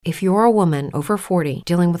If you're a woman over 40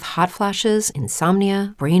 dealing with hot flashes,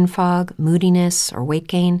 insomnia, brain fog, moodiness, or weight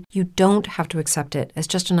gain, you don't have to accept it as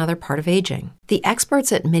just another part of aging. The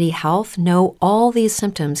experts at MIDI Health know all these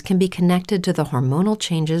symptoms can be connected to the hormonal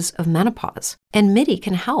changes of menopause. And MIDI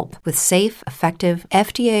can help with safe, effective,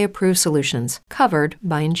 FDA-approved solutions covered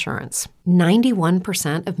by insurance.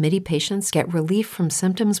 91% of MIDI patients get relief from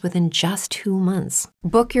symptoms within just 2 months.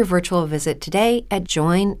 Book your virtual visit today at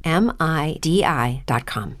joinmidi.com.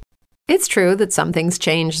 It's true that some things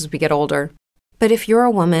change as we get older. But if you're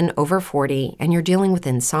a woman over 40 and you're dealing with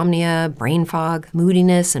insomnia, brain fog,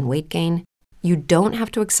 moodiness, and weight gain, you don't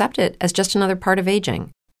have to accept it as just another part of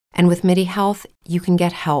aging. And with MIDI Health, you can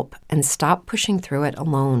get help and stop pushing through it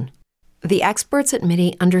alone. The experts at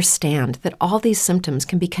MIDI understand that all these symptoms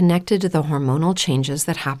can be connected to the hormonal changes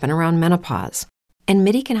that happen around menopause, and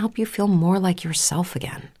MIDI can help you feel more like yourself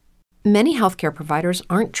again. Many healthcare providers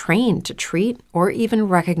aren't trained to treat or even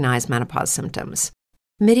recognize menopause symptoms.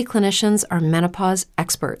 MIDI clinicians are menopause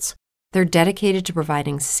experts. They're dedicated to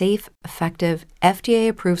providing safe, effective,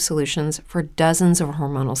 FDA-approved solutions for dozens of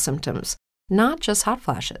hormonal symptoms, not just hot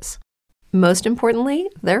flashes. Most importantly,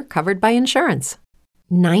 they're covered by insurance.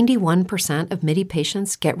 91% of MIDI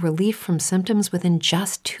patients get relief from symptoms within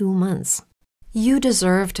just 2 months. You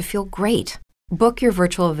deserve to feel great. Book your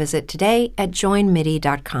virtual visit today at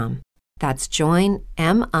joinmidi.com. That's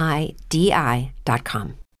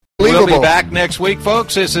joinmidi.com. We'll be back next week,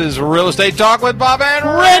 folks. This is Real Estate Talk with Bob and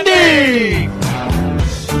Randy.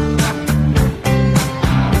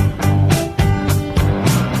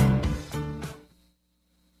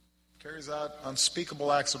 Carries out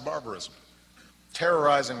unspeakable acts of barbarism,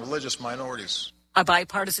 terrorizing religious minorities. A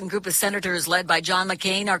bipartisan group of senators led by John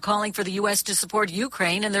McCain are calling for the U.S. to support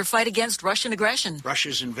Ukraine in their fight against Russian aggression.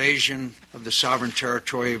 Russia's invasion of the sovereign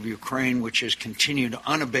territory of Ukraine, which has continued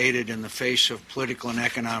unabated in the face of political and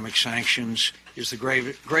economic sanctions, is the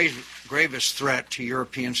gravest threat to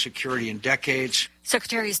European security in decades.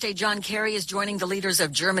 Secretary of State John Kerry is joining the leaders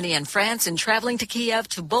of Germany and France in traveling to Kiev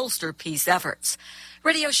to bolster peace efforts.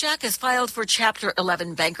 Radio Shack has filed for Chapter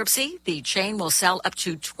 11 bankruptcy. The chain will sell up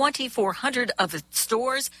to 2,400 of its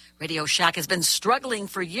stores. Radio Shack has been struggling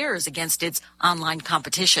for years against its online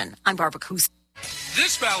competition. I'm Barbara Coos.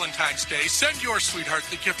 This Valentine's Day, send your sweetheart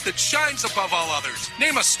the gift that shines above all others.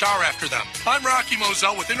 Name a star after them. I'm Rocky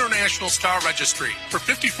Moselle with International Star Registry. For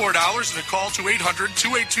 $54 and a call to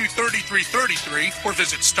 800-282-3333 or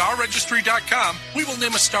visit starregistry.com, we will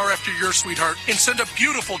name a star after your sweetheart and send a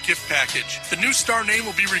beautiful gift package. The new star name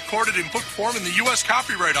will be recorded in book form in the U.S.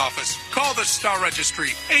 Copyright Office. Call the Star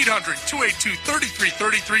Registry,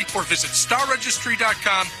 800-282-3333 or visit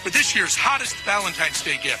starregistry.com for this year's hottest Valentine's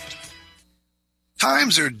Day gift.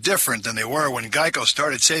 Times are different than they were when Geico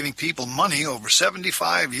started saving people money over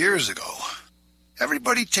 75 years ago.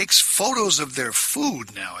 Everybody takes photos of their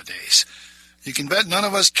food nowadays. You can bet none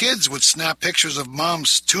of us kids would snap pictures of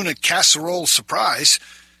Mom's tuna casserole surprise.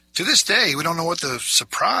 To this day, we don't know what the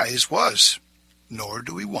surprise was, nor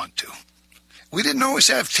do we want to. We didn't always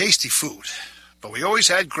have tasty food, but we always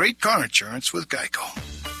had great car insurance with Geico.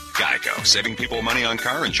 Geico, saving people money on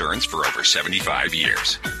car insurance for over 75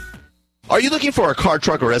 years. Are you looking for a car,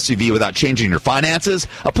 truck, or SUV without changing your finances?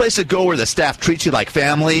 A place to go where the staff treats you like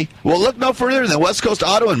family? Well, look no further than West Coast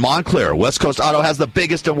Auto in Montclair. West Coast Auto has the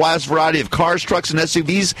biggest and widest variety of cars, trucks, and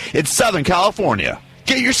SUVs in Southern California.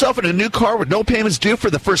 Get yourself in a new car with no payments due for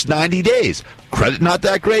the first 90 days. Credit not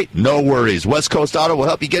that great? No worries. West Coast Auto will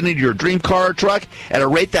help you get into your dream car or truck at a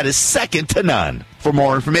rate that is second to none. For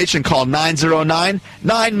more information, call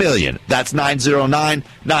 909-9-million. That's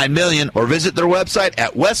 909-9-million, or visit their website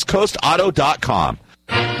at westcoastauto.com.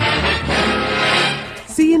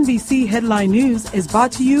 CNBC Headline News is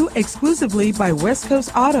brought to you exclusively by West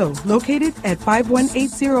Coast Auto, located at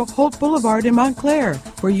 5180 Holt Boulevard in Montclair,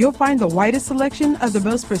 where you'll find the widest selection of the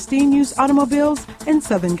most pristine used automobiles in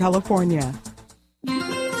Southern California.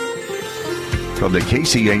 From the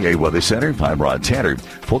KCAA Weather Center, I'm Rod Tanner.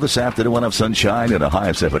 For this afternoon, we'll have sunshine and a high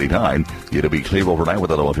of 79. It'll be clear overnight with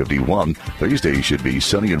a low of 51. Thursday should be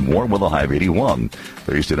sunny and warm with a high of 81.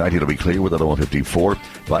 Thursday night, it'll be clear with a low of 54.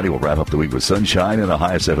 Friday will wrap up the week with sunshine and a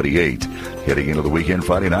high of 78. Heading into the weekend,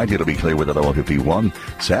 Friday night, it'll be clear with a low of 51.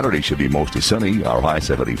 Saturday should be mostly sunny, our high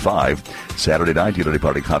 75. Saturday night, it'll be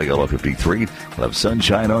partly cloudy, a low of 53. We'll have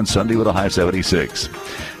sunshine on Sunday with a high of 76.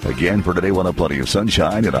 Again, for today, we'll have plenty of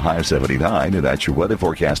sunshine and a high of 79. And that's your weather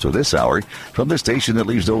forecast for this hour from the station that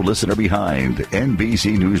leaves no listener behind,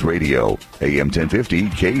 NBC News Radio, AM 1050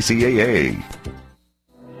 KCAA.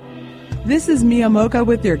 This is Mia Mocha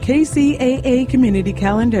with your KCAA Community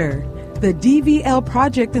Calendar. The DVL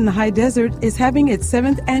Project in the High Desert is having its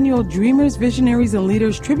 7th annual Dreamers, Visionaries, and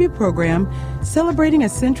Leaders Tribute Program, celebrating a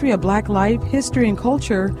century of Black life, history, and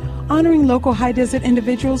culture, honoring local High Desert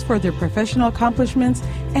individuals for their professional accomplishments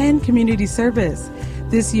and community service.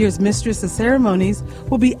 This year's Mistress of Ceremonies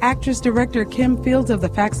will be actress-director Kim Fields of The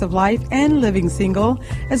Facts of Life and Living Single,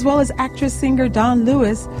 as well as actress-singer Dawn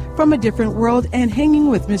Lewis from A Different World and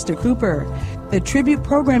Hanging with Mr. Cooper. The tribute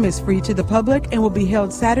program is free to the public and will be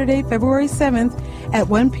held Saturday, February 7th at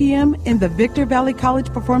 1 p.m. in the Victor Valley College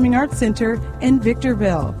Performing Arts Center in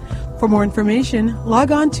Victorville. For more information, log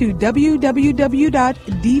on to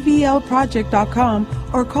www.dvlproject.com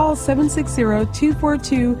or call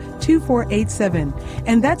 760-242-2487.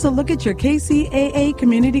 And that's a look at your KCAA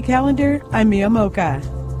community calendar. I'm Mia Mocha.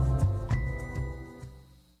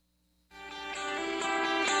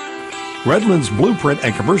 Redlands Blueprint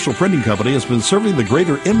and Commercial Printing Company has been serving the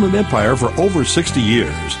greater Inland Empire for over 60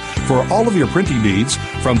 years. For all of your printing needs,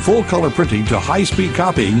 from full-color printing to high-speed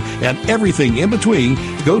copying and everything in between,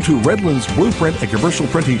 go to Redlands Blueprint and Commercial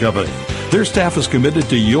Printing Company. Their staff is committed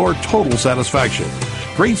to your total satisfaction.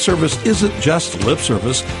 Great service isn't just lip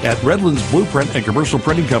service at Redlands Blueprint and Commercial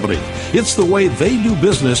Printing Company. It's the way they do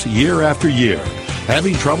business year after year.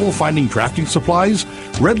 Having trouble finding drafting supplies?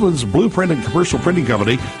 Redlands Blueprint and Commercial Printing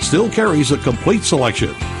Company still carries a complete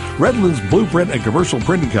selection. Redlands Blueprint and Commercial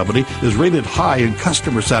Printing Company is rated high in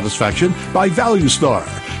customer satisfaction by Value Star,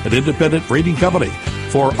 an independent rating company.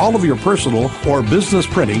 For all of your personal or business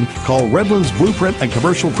printing, call Redlands Blueprint and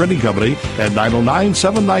Commercial Printing Company at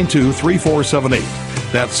 909-792-3478.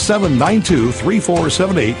 That's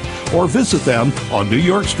 792-3478, or visit them on New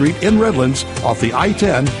York Street in Redlands off the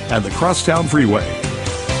I-10 and the Crosstown Freeway.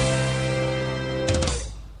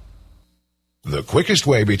 The quickest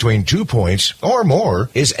way between 2 points or more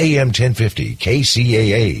is AM 1050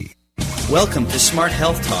 KCAA. Welcome to Smart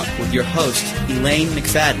Health Talk with your host, Elaine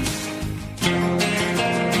McFadden.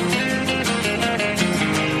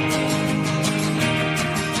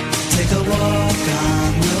 Take a walk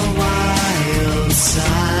on the wild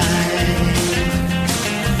side,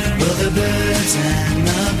 where the birds and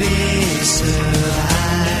the bees survive.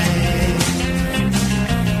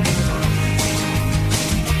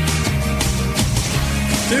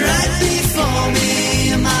 Right before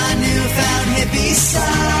me, my newfound hippie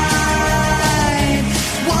side.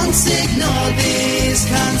 Once ignored these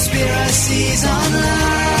conspiracies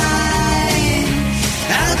online.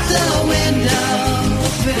 Out the window,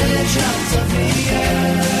 visions of the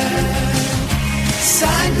earth.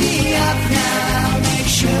 Sign me up now, make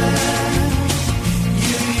sure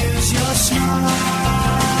you use your smart.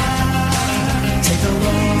 Take a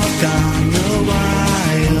walk on the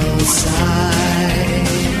wild side,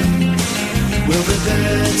 will the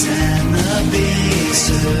birds and the bees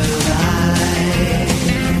survive?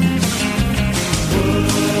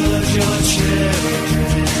 Would your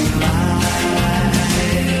children lie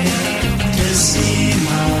to see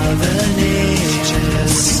Mother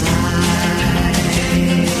Nature's side?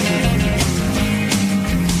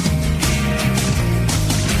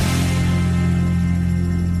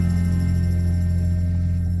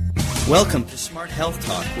 Welcome to Smart Health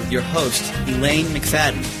Talk with your host, Elaine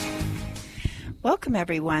McFadden. Welcome,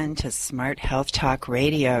 everyone, to Smart Health Talk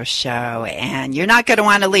radio show. And you're not going to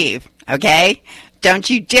want to leave, okay? Don't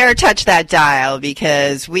you dare touch that dial,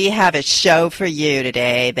 because we have a show for you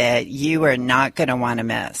today that you are not going to want to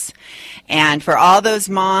miss. And for all those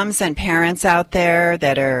moms and parents out there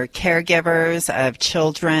that are caregivers of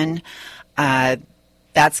children,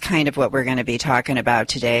 that's kind of what we're going to be talking about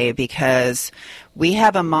today, because we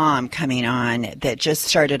have a mom coming on that just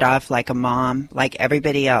started off like a mom, like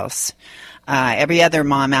everybody else. Every other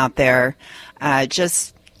mom out there,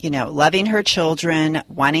 just, loving her children,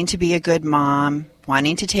 wanting to be a good mom,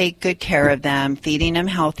 wanting to take good care of them, feeding them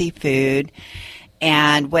healthy food.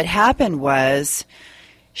 And what happened was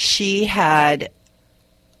she had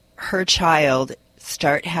her child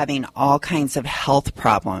start having all kinds of health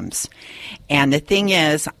problems. And the thing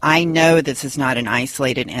is, I know this is not an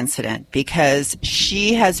isolated incident, because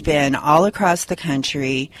she has been all across the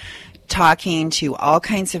country talking to all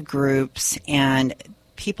kinds of groups, and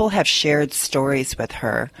people have shared stories with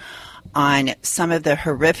her on some of the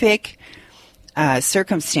horrific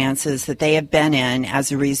circumstances that they have been in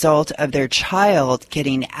as a result of their child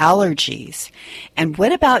getting allergies. And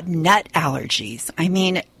what about nut allergies? I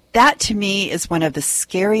mean, that to me is one of the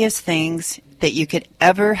scariest things that you could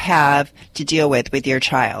ever have to deal with your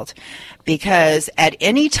child, because at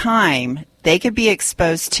any time they could be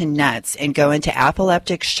exposed to nuts and go into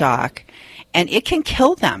apoplectic shock, and it can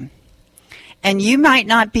kill them. And you might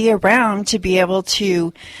not be around to be able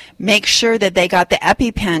to make sure that they got the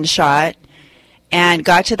EpiPen shot and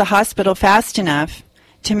got to the hospital fast enough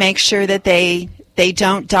to make sure that they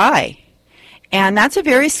don't die. And that's a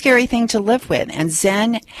very scary thing to live with. And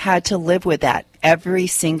Zen had to live with that every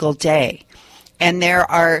single day. And there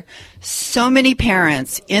are so many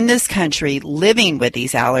parents in this country living with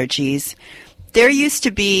these allergies. There used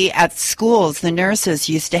to be, at schools, the nurses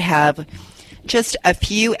used to have just a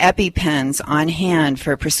few EpiPens on hand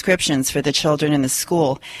for prescriptions for the children in the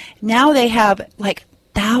school. Now they have like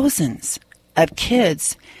thousands of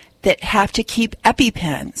kids that have to keep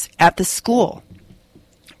EpiPens at the school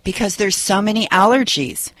because there's so many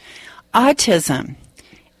allergies. Autism,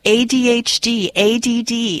 ADHD,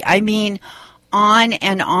 ADD, I mean, on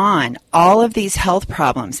and on, all of these health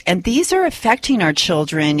problems. And these are affecting our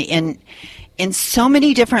children in so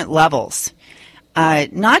many different levels.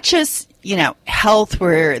 Not just, health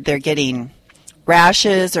where they're getting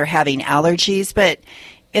rashes or having allergies, but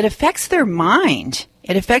it affects their mind.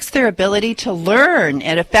 It affects their ability to learn.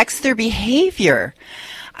 It affects their behavior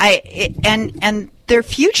and their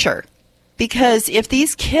future. Because if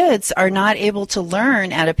these kids are not able to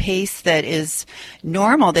learn at a pace that is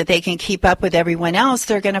normal, that they can keep up with everyone else,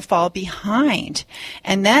 they're going to fall behind.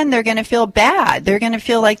 And then they're going to feel bad. They're going to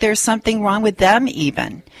feel like there's something wrong with them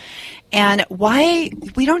even. And why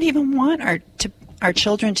we don't even want our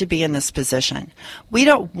children to be in this position. We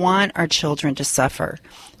don't want our children to suffer.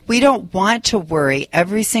 We don't want to worry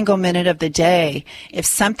every single minute of the day if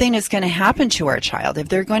something is going to happen to our child, if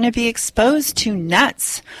they're going to be exposed to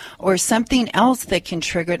nuts or something else that can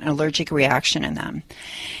trigger an allergic reaction in them.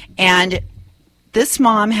 And this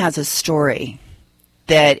mom has a story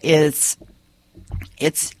that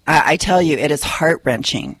I tell you, it is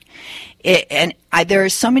heart-wrenching. There are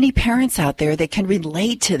so many parents out there that can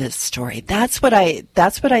relate to this story. That's what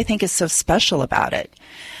I think is so special about it.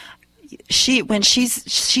 When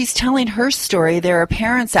she's telling her story, there are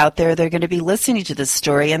parents out there that are going to be listening to this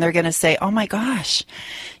story and they're going to say, oh my gosh,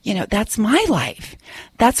 that's my life.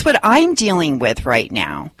 That's what I'm dealing with right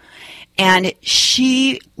now. And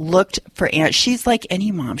she looked for answers. She's like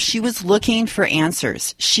any mom. She was looking for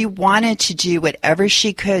answers. She wanted to do whatever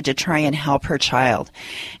she could to try and help her child.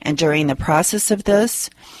 And during the process of this,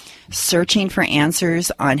 searching for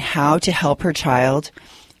answers on how to help her child,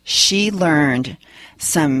 she learned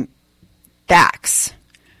some facts,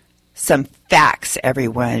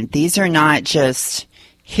 everyone. These are not just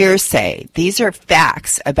hearsay. These are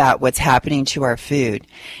facts about what's happening to our food.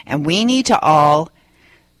 And we need to all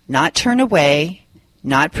not turn away,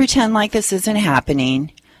 not pretend like this isn't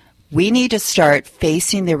happening. We need to start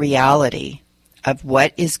facing the reality of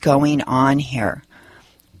what is going on here,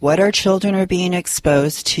 what our children are being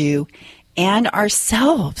exposed to, and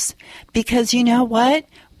ourselves. Because you know what?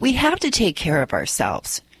 We have to take care of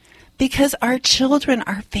ourselves. Because our children,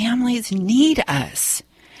 our families need us.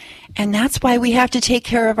 And that's why we have to take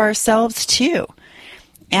care of ourselves too.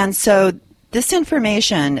 And so this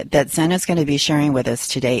information that Zen is going to be sharing with us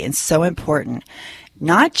today is so important,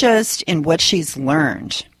 not just in what she's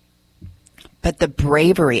learned, but the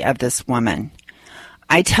bravery of this woman.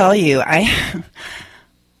 I tell you,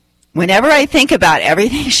 whenever I think about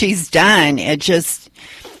everything she's done, it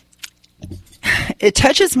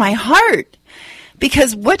touches my heart.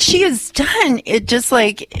 Because what she has done,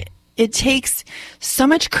 it takes so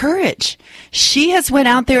much courage. She has went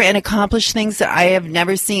out there and accomplished things that I have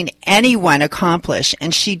never seen anyone accomplish.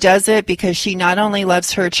 And she does it because she not only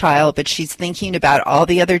loves her child, but she's thinking about all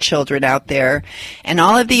the other children out there and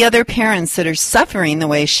all of the other parents that are suffering the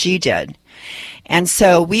way she did. And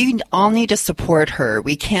so we all need to support her.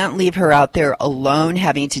 We can't leave her out there alone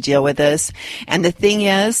having to deal with this. And the thing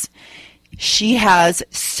is, she has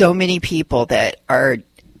so many people that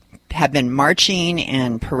have been marching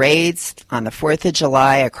in parades on the 4th of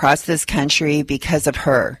July across this country because of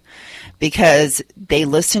her, because they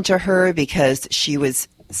listened to her, because she was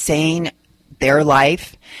saying their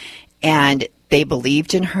life, and they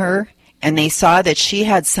believed in her, and they saw that she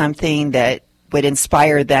had something that would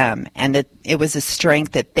inspire them, and that it was a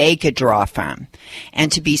strength that they could draw from, and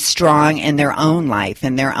to be strong in their own life,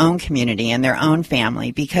 in their own community, in their own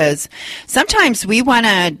family. Because sometimes we want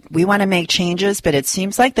to make changes, but it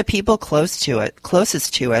seems like the people closest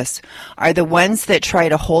to us are the ones that try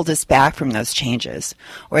to hold us back from those changes,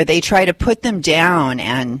 or they try to put them down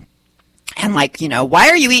and why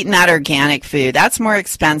are you eating that organic food? That's more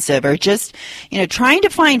expensive. Or just, trying to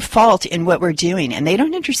find fault in what we're doing. And they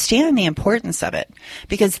don't understand the importance of it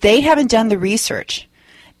because they haven't done the research.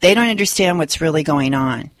 They don't understand what's really going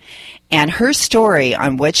on. And her story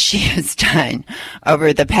on what she has done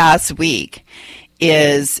over the past week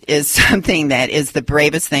is something that is the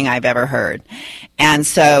bravest thing I've ever heard. And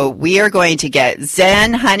so we are going to get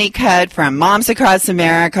Zen Honeycutt from Moms Across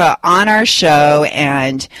America on our show,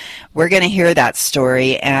 and we're going to hear that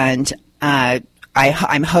story. And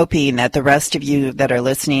I'm hoping that the rest of you that are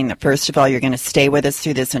listening, first of all, you're going to stay with us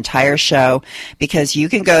through this entire show, because you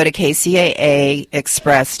can go to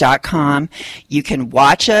kcaaexpress.com. You can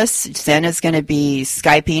watch us. Zen is going to be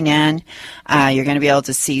Skyping in. You're going to be able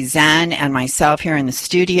to see Zen and myself here in the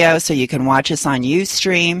studio, so you can watch us on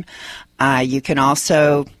Ustream. You can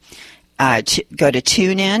also go to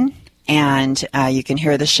TuneIn, and you can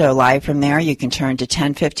hear the show live from there. You can turn to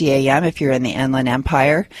 10:50 a.m. if you're in the Inland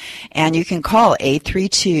Empire, and you can call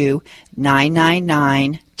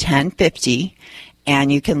 832-999-1050,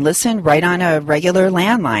 and you can listen right on a regular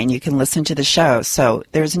landline. You can listen to the show, so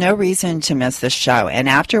there's no reason to miss this show. And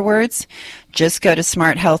afterwards, just go to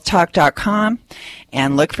smarthealthtalk.com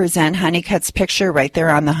and look for Zen Honeycutt's picture right there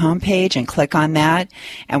on the homepage and click on that.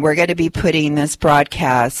 And we're going to be putting this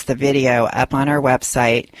broadcast, the video, up on our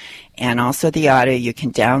website, and also the audio. You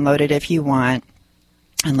can download it if you want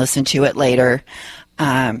and listen to it later.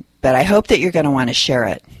 But I hope that you're going to want to share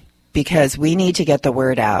it, because we need to get the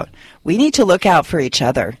word out. We need to look out for each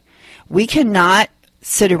other. We cannot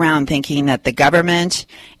sit around thinking that the government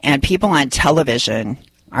and people on television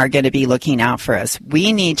are going to be looking out for us.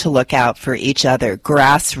 We need to look out for each other,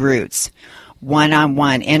 grassroots,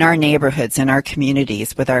 one-on-one, in our neighborhoods, in our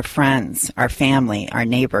communities, with our friends, our family, our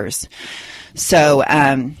neighbors. So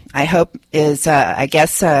I hope is,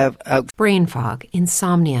 brain fog,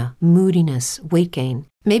 insomnia, moodiness, weight gain.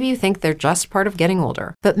 Maybe you think they're just part of getting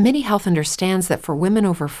older, but MIDI Health understands that for women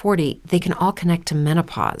over 40, they can all connect to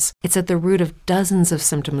menopause. It's at the root of dozens of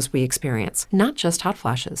symptoms we experience, not just hot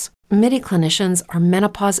flashes. MIDI clinicians are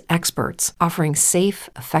menopause experts, offering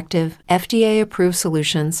safe, effective, FDA-approved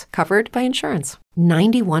solutions covered by insurance.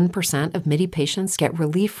 91% of MIDI patients get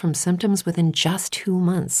relief from symptoms within just 2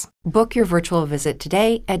 months. Book your virtual visit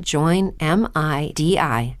today at joinmidi.com.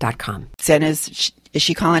 Zen, is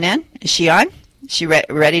she calling in? Is she on? Is she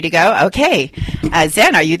ready to go? Okay.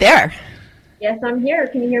 Zen, are you there? Yes, I'm here.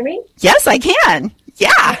 Can you hear me? Yes, I can.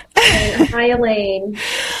 Yeah. Hi, Elaine.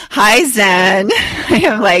 Hi, Zen. I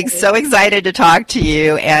am so excited to talk to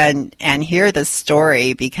you and hear the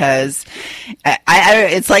story, because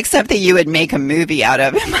it's like something you would make a movie out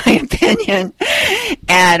of, in my opinion.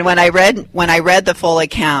 And when I read the full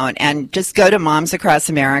account, and just go to Moms Across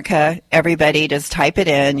America, everybody just type it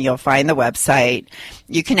in, you'll find the website.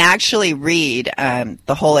 You can actually read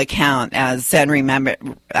the whole account, as Zen remember.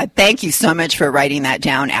 Thank you so much for writing that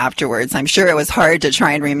down afterwards. I'm sure it was hard to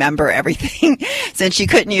try and remember everything. Since you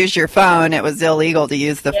couldn't use your phone, it was illegal to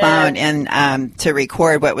use the phone and to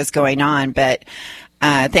record what was going on. But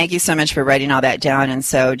thank you so much for writing all that down. And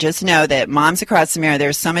so just know that Moms Across America,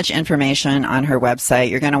 there's so much information on her website.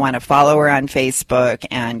 You're going to want to follow her on Facebook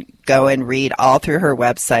and go and read all through her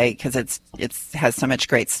website, because it has so much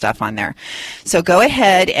great stuff on there. So go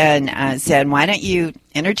ahead and Zen, why don't you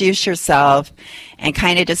introduce yourself and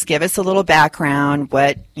kind of just give us a little background,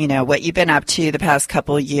 what you've been up to the past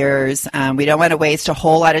couple of years. We don't want to waste a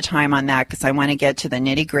whole lot of time on that, because I want to get to the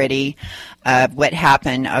nitty-gritty of what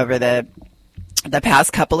happened over the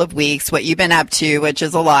past couple of weeks, what you've been up to, which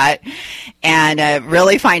is a lot, and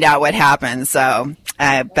really find out what happened. So,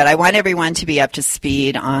 but I want everyone to be up to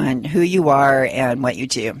speed on who you are and what you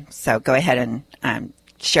do. So go ahead and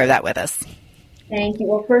share that with us. Thank you.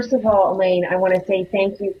 Well, first of all, Elaine, I want to say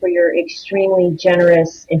thank you for your extremely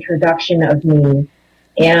generous introduction of me.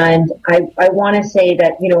 And I want to say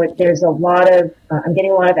that, there's a lot of, I'm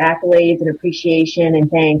getting a lot of accolades and appreciation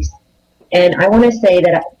and thanks. And I want to say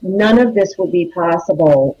that none of this would be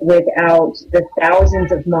possible without the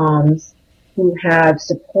thousands of moms who have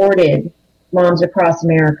supported Moms Across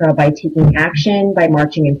America by taking action, by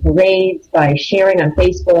marching in parades, by sharing on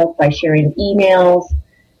Facebook, by sharing emails,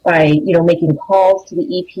 by, making calls to the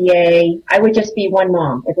EPA. I would just be one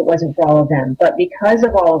mom if it wasn't for all of them. But because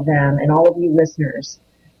of all of them and all of you listeners,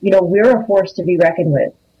 we're a force to be reckoned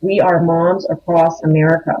with. We are Moms Across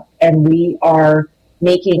America, and we are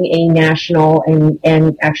making a national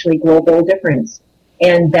and actually global difference.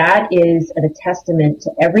 And that is a testament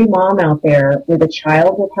to every mom out there with a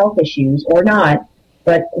child with health issues or not,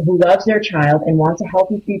 but who loves their child and wants a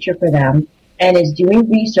healthy future for them and is doing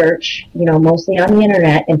research, mostly on the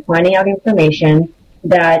internet, and finding out information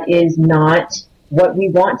that is not what we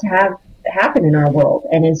want to have happen in our world,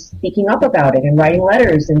 and is speaking up about it and writing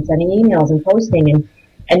letters and sending emails and posting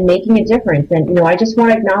and making a difference. And, I just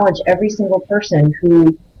want to acknowledge every single person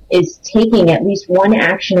who is taking at least one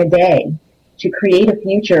action a day to create a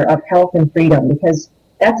future of health and freedom, because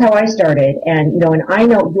that's how I started. And, and I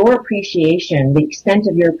know your appreciation, the extent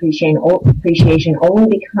of your appreciation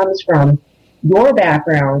only comes from your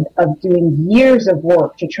background of doing years of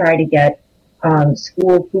work to try to get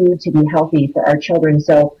school food to be healthy for our children.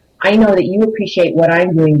 So I know that you appreciate what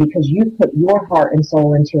I'm doing because you've put your heart and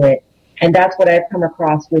soul into it. And that's what I've come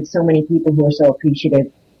across with so many people who are so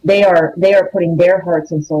appreciative. They are putting their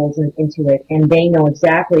hearts and souls into it, and they know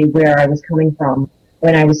exactly where I was coming from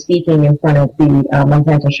when I was speaking in front of the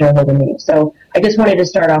Monsanto shareholder meeting. So I just wanted to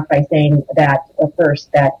start off by saying that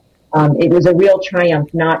first, that it was a real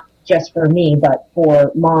triumph, not just for me, but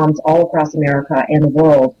for moms all across America and the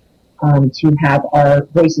world, to have our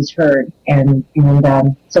voices heard. And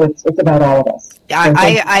so it's about all of us.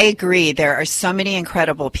 I agree. There are so many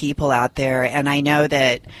incredible people out there, and I know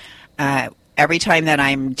that every time that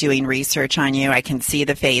I'm doing research on you, I can see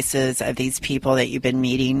the faces of these people that you've been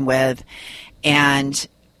meeting with. And,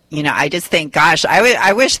 I just think, gosh,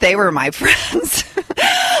 I wish they were my friends.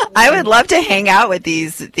 I would love to hang out with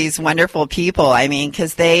these wonderful people. I mean,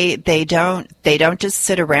 because they don't just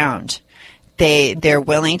sit around. They're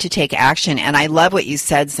willing to take action. And I love what you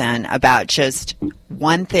said, Zen, about just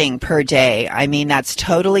one thing per day. I mean, that's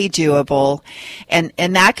totally doable. And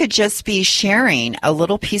that could just be sharing a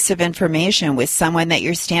little piece of information with someone that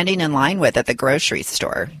you're standing in line with at the grocery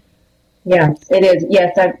store. Yes, it is.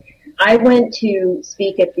 Yes, I went to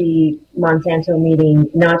speak at the Monsanto meeting,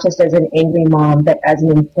 not just as an angry mom, but as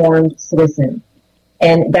an informed citizen.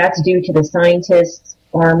 And that's due to the scientists,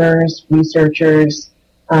 farmers, researchers,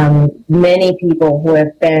 many people who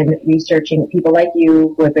have been researching, people like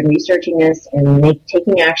you who have been researching this and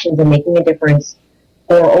taking actions and making a difference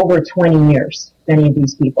for over 20 years, many of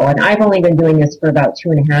these people. And I've only been doing this for about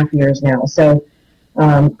 2.5 years now. So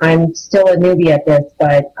I'm still a newbie at this,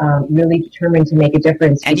 but really determined to make a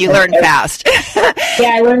difference. And you learn fast.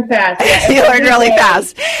 Yeah, I learned fast. Yeah, you learn really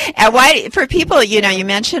fast. And why, for people, you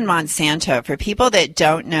mentioned Monsanto. For people that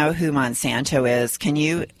don't know who Monsanto is, can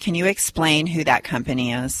you explain who that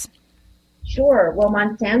company is? Sure. Well,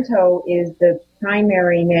 Monsanto is the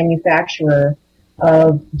primary manufacturer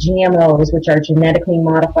of GMOs, which are genetically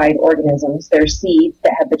modified organisms. They're seeds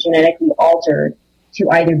that have been genetically altered to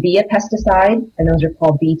either be a pesticide, and those are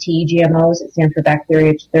called Bt GMOs, it stands for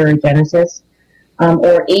bacteria thermogenesis,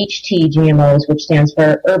 or HT GMOs, which stands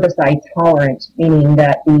for herbicide tolerant, meaning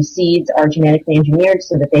that the seeds are genetically engineered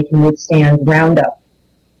so that they can withstand Roundup.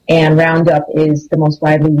 And Roundup is the most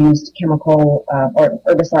widely used chemical or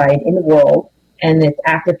herbicide in the world, and its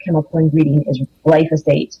active chemical ingredient is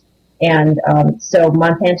glyphosate. And so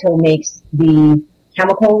Monsanto makes the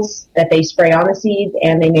chemicals that they spray on the seeds,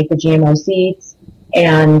 and they make the GMO seeds.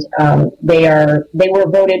 And they were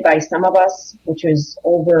voted by some of us, which was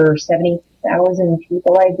over 70,000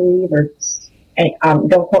 people, I believe, or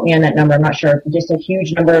don't quote me on that number, I'm not sure, just a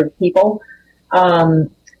huge number of people, to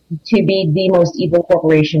be the most evil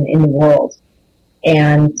corporation in the world.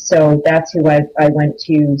 And so that's who I went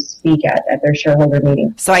to speak at their shareholder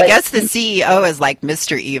meeting. So I guess the CEO is like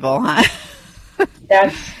Mr. Evil, huh?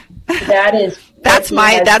 That's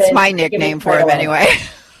my nickname for him anyway.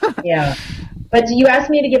 Yeah. But you asked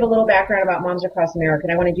me to give a little background about Moms Across America,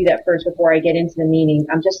 and I want to do that first before I get into the meeting,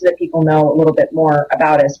 just so that people know a little bit more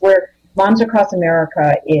about us. Moms Across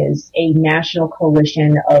America is a national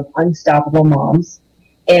coalition of unstoppable moms,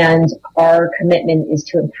 and our commitment is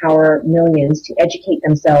to empower millions to educate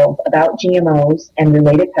themselves about GMOs and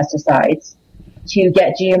related pesticides, to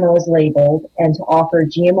get GMOs labeled, and to offer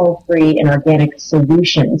GMO-free and organic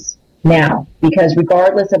solutions now. Because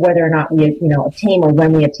regardless of whether or not we obtain or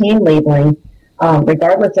when we obtain labeling,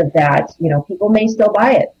 regardless of that, people may still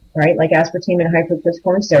buy it, right? Like aspartame and high fructose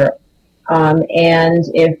corn syrup. And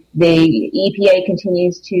if the EPA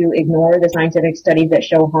continues to ignore the scientific studies that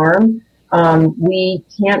show harm, we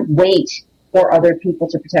can't wait for other people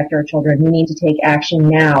to protect our children. We need to take action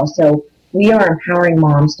now. So we are empowering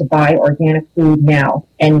moms to buy organic food now,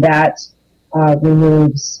 and that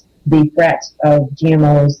removes the threat of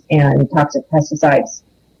GMOs and toxic pesticides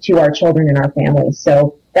to our children and our families.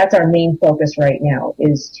 So that's our main focus right now,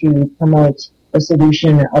 is to promote the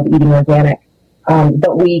solution of eating organic.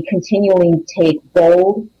 But we continually take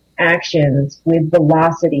bold actions with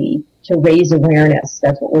velocity to raise awareness.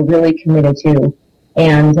 That's what we're really committed to.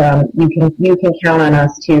 And you can count on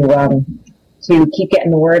us to keep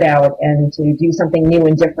getting the word out and to do something new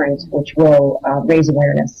and different, which will raise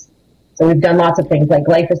awareness. So we've done lots of things like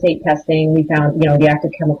glyphosate testing. We found, the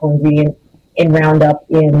active chemical ingredient in Roundup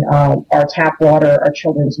in our tap water, our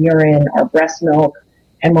children's urine, our breast milk,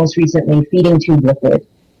 and most recently feeding tube liquid.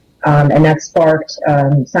 And that sparked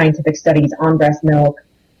scientific studies on breast milk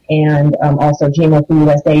And also GMO Free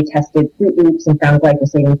USA tested Fruit Loops and found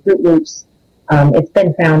glyphosate in Fruit Loops. It's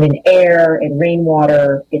been found in air, in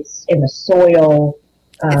rainwater, it's in the soil.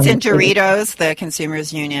 It's in Doritos. The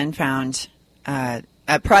Consumers Union found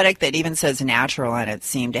a product that even says natural on it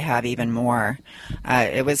seemed to have even more.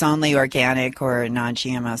 It was only organic or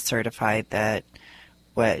non-GMO certified that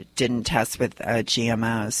didn't test with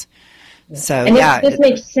GMOs. So, and this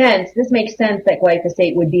makes sense. This makes sense that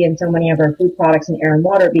glyphosate would be in so many of our food products in air and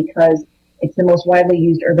water because it's the most widely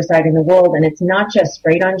used herbicide in the world, and it's not just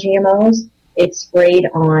sprayed on GMOs. It's sprayed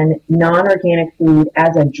on non-organic food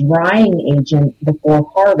as a drying agent before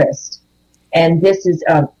harvest. And this is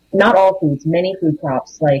not all foods, many food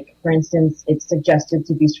crops. Like, for instance, it's suggested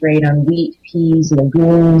to be sprayed on wheat, peas,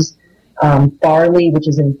 legumes, barley, which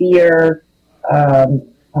is in beer,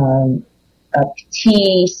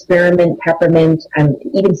 tea, spearmint, peppermint, and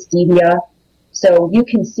even stevia. So you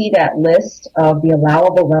can see that list of the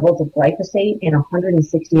allowable levels of glyphosate in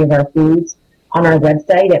 160 of our foods on our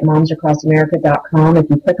website at momsacrossamerica.com. If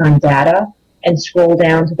you click on data and scroll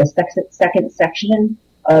down to the second section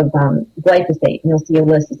of glyphosate, and you'll see a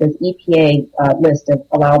list that says EPA list of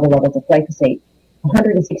allowable levels of glyphosate.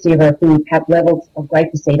 160 of our foods have levels of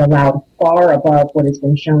glyphosate allowed far above what has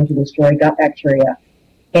been shown to destroy gut bacteria.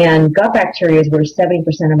 And gut bacteria is where 70%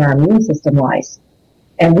 of our immune system lies.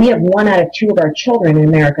 And we have 1 out of 2 of our children in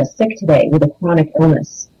America sick today with a chronic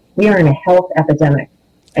illness. We are in a health epidemic.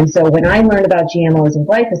 And so when I learned about GMOs and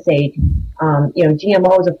glyphosate,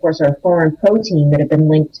 GMOs, of course, are a foreign protein that have been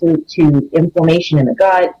linked to inflammation in the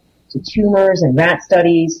gut, to tumors and rat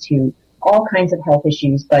studies, to all kinds of health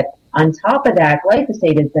issues. But on top of that,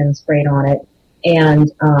 glyphosate has been sprayed on it, and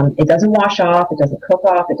it doesn't wash off, it doesn't cook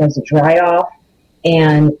off, it doesn't dry off.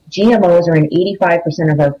 And GMOs are in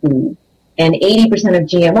 85% of our food. And 80% of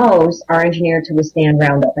GMOs are engineered to withstand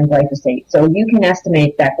Roundup and glyphosate. So you can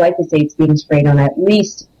estimate that glyphosate's being sprayed on at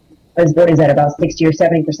least, about 60 or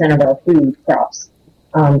 70% of our food crops,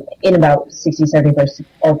 in about 60, 70%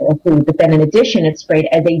 of our food. But then in addition, it's sprayed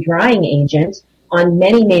as a drying agent on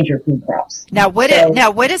many major food crops. Now, what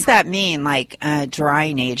does that mean, like a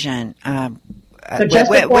drying agent? So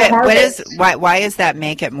just before harvest, why does that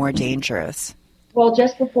make it more dangerous? Well,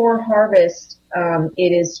 just before harvest,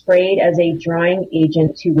 it is sprayed as a drying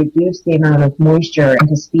agent to reduce the amount of moisture and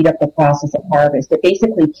to speed up the process of harvest. It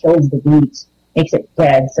basically kills the wheat, makes it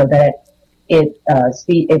dead so that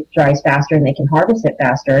it dries faster and they can harvest it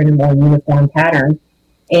faster in a more uniform pattern.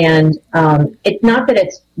 And it's not that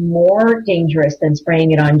it's more dangerous than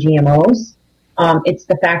spraying it on GMOs. It's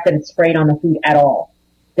the fact that it's sprayed on the food at all.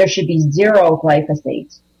 There should be zero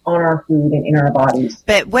glyphosate on our food and in our bodies.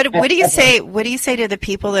 But what do you say? What do you say to the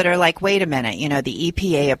people that are like, wait a minute, the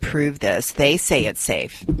EPA approved this. They say it's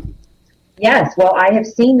safe. Yes, well, I have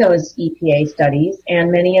seen those EPA studies,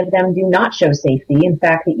 and many of them do not show safety. In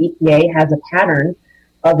fact, the EPA has a pattern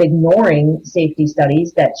of ignoring safety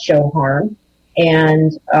studies that show harm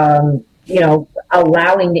and,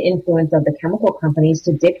 allowing the influence of the chemical companies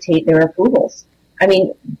to dictate their approvals. I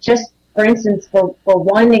mean, just for instance, for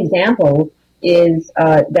one example, is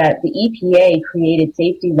that the EPA created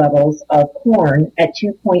safety levels of corn at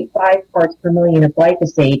 2.5 parts per million of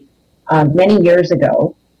glyphosate many years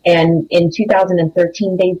ago, and in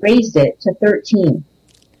 2013 they raised it to 13.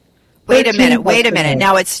 Wait a minute.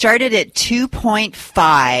 Now it started at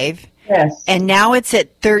 2.5, yes, and now it's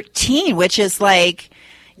at 13, which is like,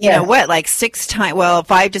 like 6 times,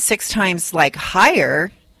 5 to 6 times like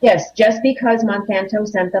higher. Yes, just because Monsanto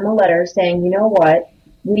sent them a letter saying, you know what,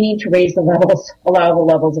 we need to raise the allowable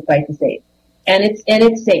levels of glyphosate. And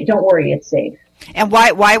it's safe. Don't worry, it's safe. And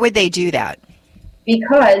why would they do that?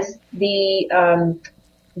 Because the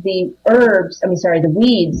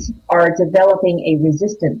weeds are developing a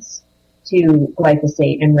resistance to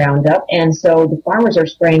glyphosate and Roundup, and so the farmers are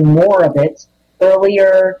spraying more of it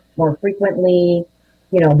earlier, more frequently,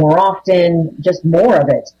 more often, just more of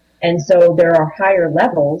it. And so there are higher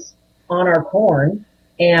levels on our corn.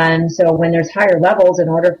 And so when there's higher levels, in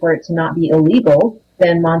order for it to not be illegal,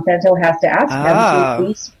 then Monsanto has to ask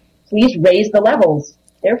them to please raise the levels.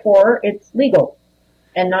 Therefore, it's legal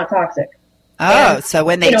and not toxic. So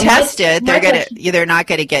when they test it, they're not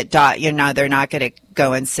going to get they're not going to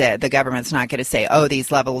go and say, the government's not going to say, oh,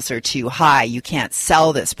 these levels are too high, you can't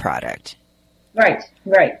sell this product. Right.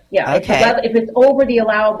 Yeah. Okay. If it's over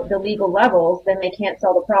the legal levels, then they can't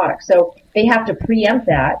sell the product. So they have to preempt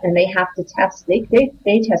that, and they have to test. They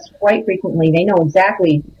test quite frequently. They know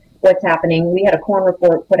exactly what's happening. We had a corn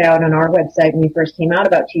report put out on our website when we first came out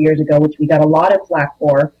about 2 years ago, which we got a lot of flack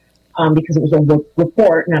for, because it was a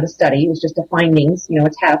report, not a study. It was just a findings, a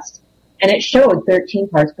test. And it showed 13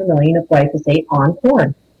 parts per million of glyphosate on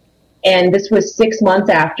corn. And this was 6 months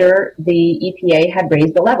after the EPA had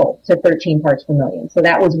raised the level to 13 parts per million. So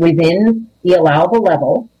that was within the allowable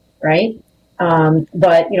level, right?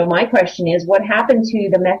 But, my question is, what happened to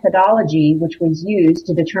the methodology which was used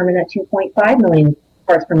to determine that 2.5 million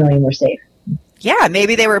parts per million were safe? Yeah,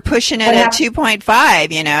 maybe they were pushing it at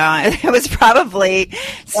 2.5, It was probably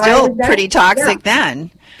still pretty toxic then.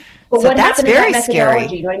 But so what that's happened to very that scary.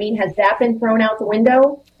 methodology? You know what I mean? Has that been thrown out the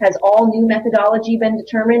window? Has all new methodology been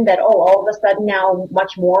determined that, all of a sudden now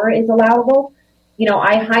much more is allowable?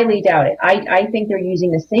 I highly doubt it. I think they're using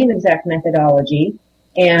the same exact methodology,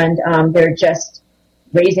 and they're just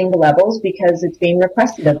raising the levels because it's being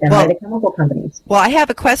requested of them by the chemical companies. Well, I have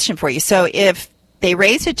a question for you. So if they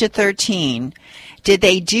raised it to 13, did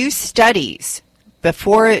they do studies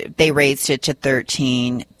before they raised it to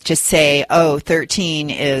 13 to say, 13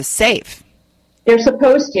 is safe? They're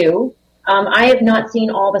supposed to. I have not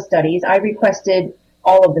seen all the studies. I requested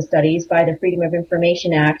all of the studies by the Freedom of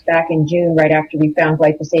Information Act back in June, right after we found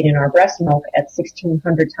glyphosate in our breast milk at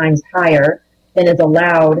 1,600 times higher than is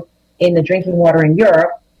allowed in the drinking water in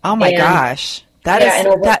Europe. Oh my gosh. That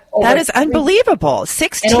is unbelievable.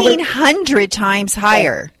 1,600 times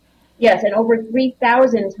higher. Yes, and over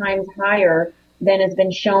 3,000 times higher than has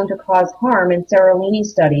been shown to cause harm in Seralini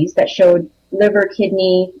studies that showed liver and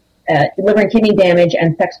kidney damage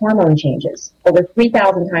and sex hormone changes. Over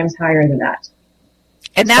 3,000 times higher than that.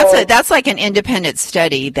 And that's like an independent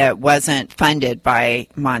study that wasn't funded by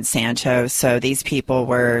Monsanto. So these people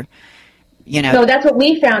were, So that's what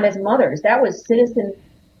we found as mothers. That was citizen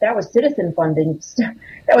funding.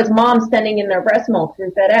 That was moms sending in their breast milk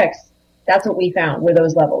through FedEx. That's what we found were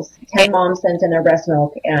those levels. 10 moms sent in their breast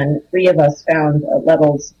milk, and 3 of us found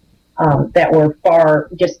levels that were far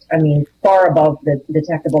above the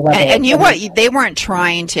detectable level. And they weren't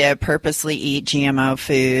trying to purposely eat GMO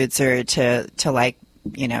foods or to the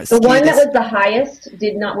one that was the highest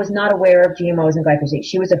was not aware of GMOs and glyphosate.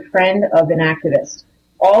 She was a friend of an activist.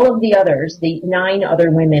 All of the others, the 9 other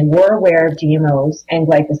women, were aware of GMOs and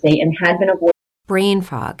glyphosate and had been avoiding brain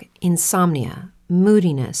fog, insomnia,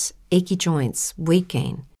 moodiness, achy joints, weight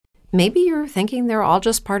gain. Maybe you're thinking they're all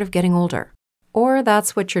just part of getting older, or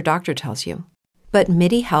that's what your doctor tells you. But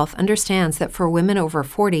MIDI Health understands that for women over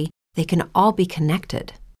 40, they can all be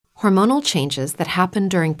connected. Hormonal changes that happen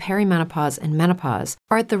during perimenopause and menopause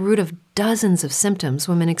are at the root of dozens of symptoms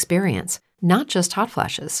women experience, not just hot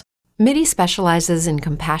flashes. MIDI specializes in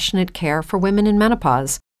compassionate care for women in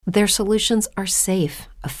menopause. Their solutions are safe,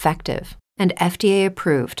 effective, and FDA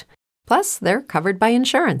approved. Plus, they're covered by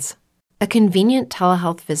insurance. A convenient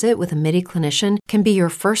telehealth visit with a MIDI clinician can be your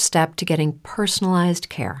first step to getting personalized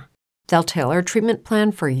care. They'll tailor a treatment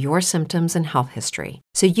plan for your symptoms and health history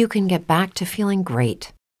so you can get back to feeling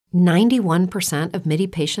great. 91% of MIDI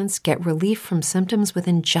patients get relief from symptoms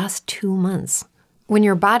within just 2 months. When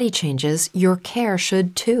your body changes, your care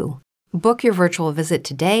should too. Book your virtual visit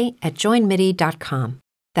today at joinmidi.com.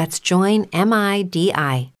 That's joinmidi.com.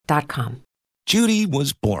 Judy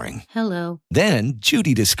was boring. Hello. Then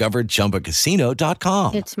Judy discovered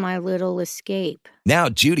ChumbaCasino.com. It's my little escape. Now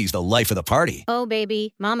Judy's the life of the party. Oh,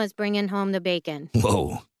 baby, mama's bringing home the bacon.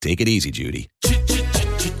 Whoa, take it easy, Judy.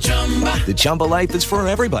 The Chumba life is for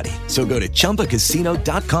everybody. So go to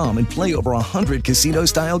ChumbaCasino.com and play over 100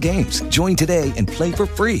 casino-style games. Join today and play for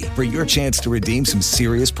free for your chance to redeem some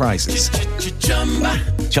serious prizes.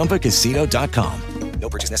 ChumbaCasino.com. No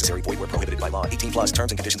purchase necessary. Void where prohibited by law. 18 plus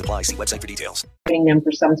terms and conditions apply. See website for details. Them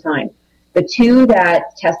for some time. The 2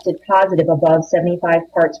 that tested positive above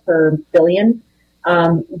 75 parts per billion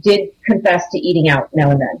did confess to eating out now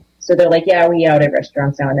and then. So they're like, yeah, we eat out at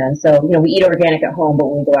restaurants now and then. So, we eat organic at home, but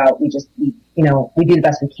when we go out, we just eat, we do the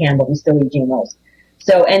best we can, but we still eat GMOs.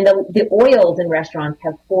 So, and the oils in restaurants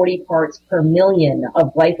have 40 parts per million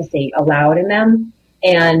of glyphosate allowed in them.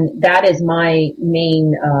 And that is my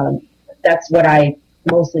main, that's what I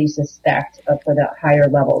mostly suspect for the higher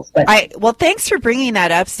levels. But well, thanks for bringing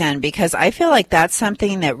that up, Sten, because I feel like that's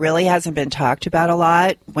something that really hasn't been talked about a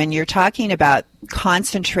lot. When you're talking about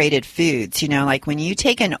concentrated foods, like when you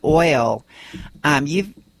take an oil, when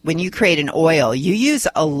you create an oil, you use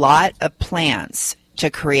a lot of plants to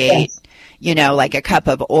create, like a cup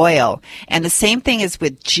of oil. And the same thing is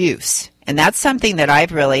with juice. And that's something that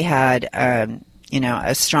I've really had, a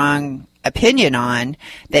strong opinion on,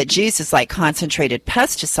 that juice is like concentrated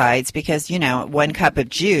pesticides because, 1 cup of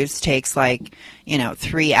juice takes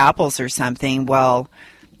 3 apples or something. Well,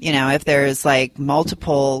 if there's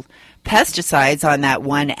multiple pesticides on that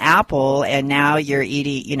 1 apple and now you're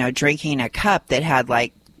eating, drinking a cup that had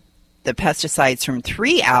the pesticides from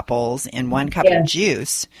 3 apples in 1 cup of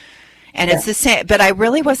juice. And it's the same, but I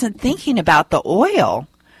really wasn't thinking about the oil.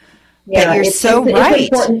 Yeah, you're so it's right. an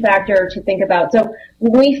important factor to think about. So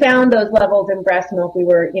when we found those levels in breast milk, we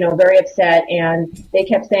were, very upset, and they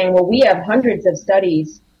kept saying, well, we have hundreds of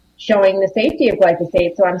studies showing the safety of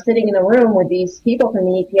glyphosate. So I'm sitting in the room with these people from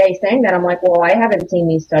the EPA saying that. I'm like, well, I haven't seen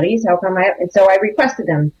these studies. How come and so I requested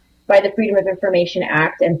them by the Freedom of Information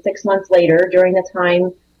Act. And 6 months later, during the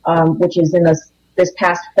time, which is in this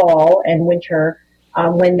past fall and winter,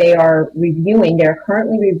 when they're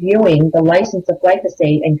currently reviewing the license of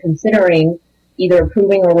glyphosate and considering either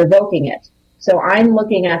approving or revoking it. So I'm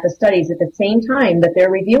looking at the studies at the same time that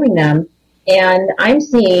they're reviewing them, and I'm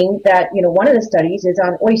seeing that, one of the studies is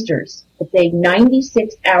on oysters. It's a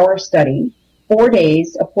 96-hour study, 4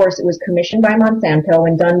 days. Of course, it was commissioned by Monsanto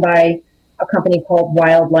and done by a company called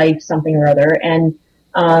Wildlife something or other, and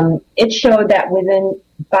it showed that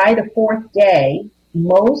by the fourth day,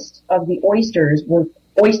 most of the oysters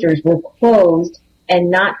were closed and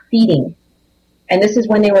not feeding. And this is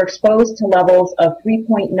when they were exposed to levels of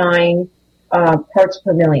 3.9 parts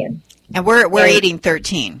per million. And we're eating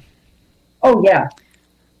 13. Oh, yeah.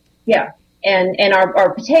 Yeah. And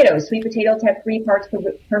our potatoes, sweet potatoes have 3 parts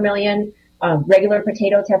per million. Regular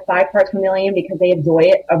potatoes have 5 parts per million because they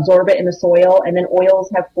absorb it in the soil. And then oils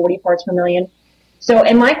have 40 parts per million. So,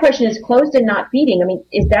 and my question is, closed and not feeding, I mean,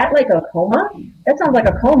 is that like a coma? That sounds like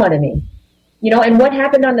a coma to me. And what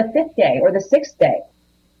happened on the 5th day or the 6th day?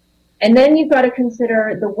 And then you've got to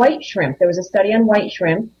consider the white shrimp. There was a study on white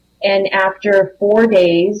shrimp, and after 4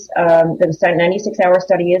 days, there was a 96-hour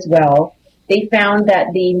study as well, they found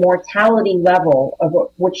that the mortality level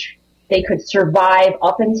of which they could survive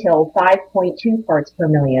up until 5.2 parts per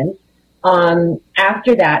million,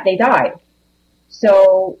 after that, they died.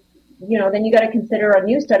 So, then you got to consider a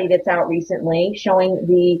new study that's out recently showing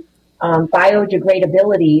the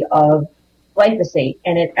biodegradability of glyphosate,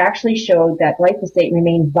 and it actually showed that glyphosate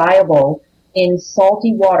remained viable in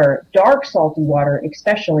salty water, dark salty water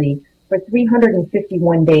especially, for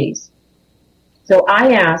 351 days. So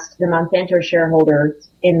I asked the Monsanto shareholders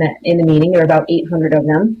in the meeting, there are about 800 of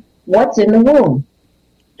them, what's in the womb?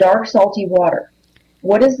 Dark salty water.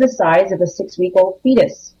 What is the size of a 6-week-old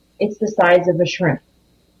fetus? It's the size of a shrimp.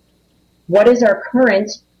 What is our current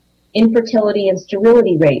infertility and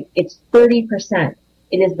sterility rate? It's 30%.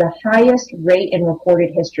 It is the highest rate in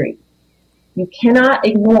recorded history. You cannot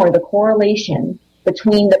ignore the correlation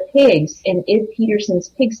between the pigs in Ib Peterson's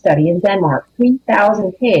pig study in Denmark,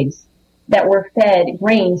 3,000 pigs that were fed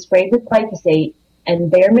grain sprayed with glyphosate,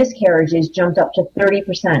 and their miscarriages jumped up to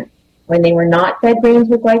 30%. When they were not fed grains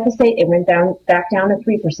with glyphosate, it went back down to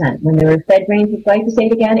 3%. When they were fed grains with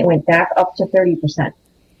glyphosate again, it went back up to 30%.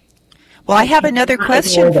 Well, I have another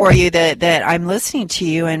question for you that I'm listening to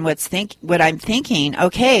you and what I'm thinking.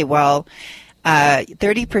 Okay, well,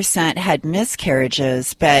 30% had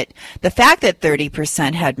miscarriages, but the fact that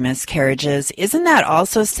 30% had miscarriages, isn't that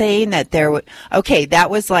also saying that that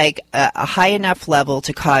was like a high enough level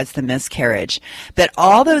to cause the miscarriage, but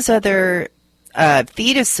all those other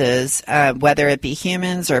fetuses, whether it be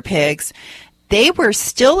humans or pigs, they were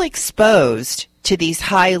still exposed to these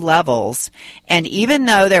high levels, and even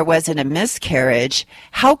though there wasn't a miscarriage,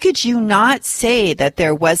 how could you not say that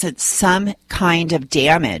there wasn't some kind of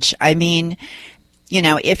damage? I mean,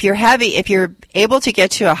 if you're able to get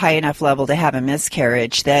to a high enough level to have a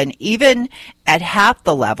miscarriage, then even at half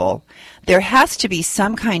the level, there has to be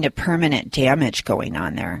some kind of permanent damage going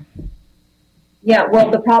on there. Yeah, well,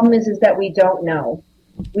 the problem is that we don't know.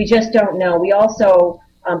 We just don't know. We also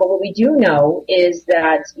but what we do know is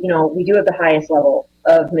that, we do have the highest level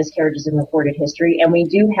of miscarriages in recorded history, and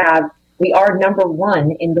we are number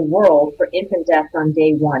 1 in the world for infant deaths on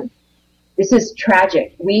day 1. This is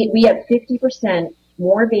tragic. We have 50%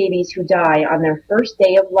 more babies who die on their first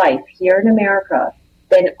day of life here in America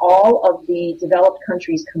than all of the developed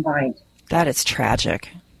countries combined. That is tragic.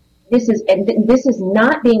 This is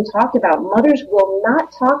not being talked about. Mothers will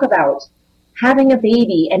not talk about having a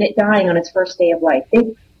baby and it dying on its first day of life.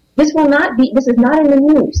 This is not in the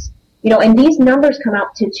news. And these numbers come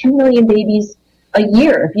out to 2 million babies a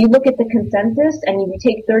year. If you look at the consensus and you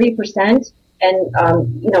take 30% and,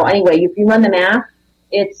 anyway, if you run the math,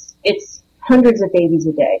 it's hundreds of babies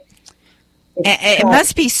a day. It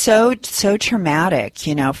must be so traumatic,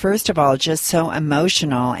 first of all, just so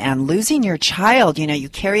emotional, and losing your child, you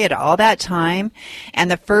carry it all that time,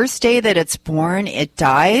 and the first day that it's born, it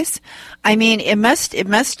dies. I mean, it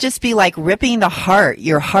must just be like ripping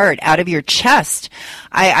your heart out of your chest.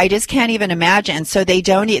 I just can't even imagine. So they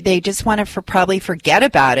just want to probably forget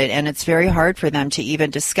about it, and it's very hard for them to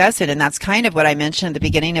even discuss it. And that's kind of what I mentioned at the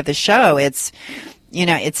beginning of the show.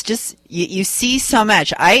 it's just, you see so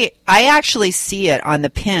much. I actually see it on the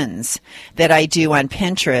pins that I do on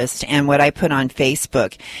Pinterest and what I put on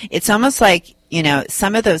Facebook. It's almost like,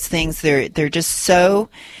 some of those things, they're just so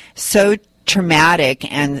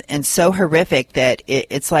traumatic and so horrific that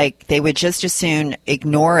it's like they would just as soon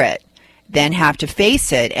ignore it than have to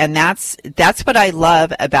face it. And that's what I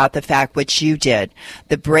love about the fact what you did,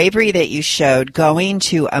 the bravery that you showed going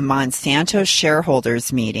to a Monsanto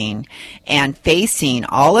shareholders meeting and facing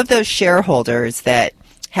all of those shareholders that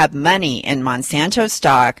have money in Monsanto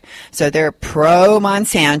stock. So they're pro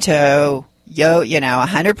Monsanto,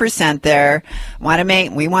 100% there.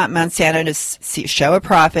 We want Monsanto to show a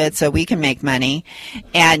profit so we can make money.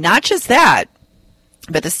 And not just that,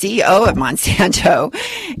 but the CEO of Monsanto,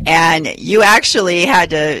 and you actually had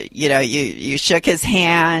to, you shook his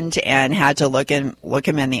hand and had to look him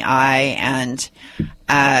in the eye. And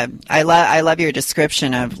I love your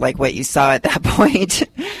description of like what you saw at that point.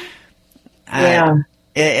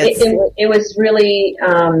 It was really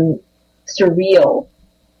surreal.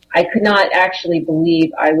 I could not actually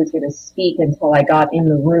believe I was going to speak until I got in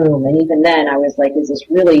the room, and even then, I was like, "Is this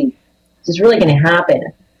really going to happen?"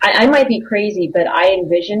 I might be crazy, but I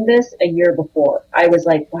envisioned this a year before. I was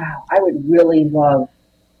like, wow, I would really love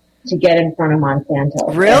to get in front of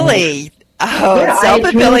Monsanto. Really?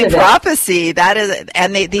 Self-fulfilling prophecy. That is,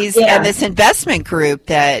 and and this investment group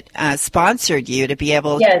that sponsored you to be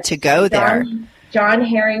able to go there. John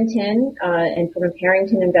Harrington, and from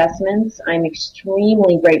Harrington Investments, I'm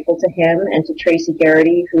extremely grateful to him and to Tracy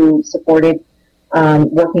Garrity, who supported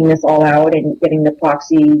working this all out and getting the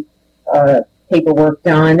proxy paperwork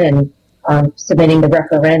done and submitting the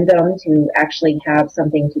referendum to actually have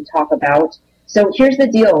something to talk about. So here's the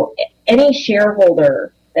deal. Any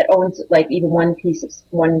shareholder that owns like even one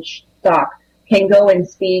stock can go and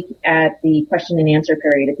speak at the question and answer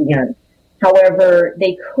period at the end. However,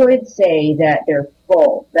 they could say that they're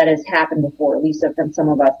full. That has happened before. At least from some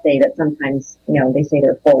of us say that sometimes, they say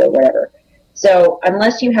they're full or whatever. So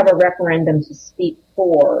unless you have a referendum to speak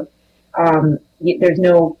for, there's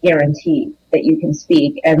no guarantee that you can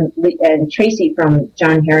speak. And Tracy from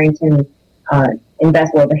John Harrington,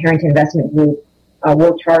 the Harrington Investment Group,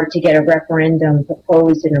 worked hard to get a referendum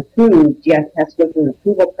proposed and approved. You have to go through an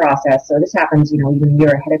approval process. So this happens, even a year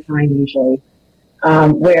ahead of time usually,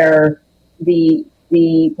 where the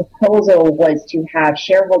proposal was to have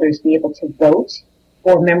shareholders be able to vote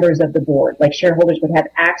for members of the board. Like shareholders would have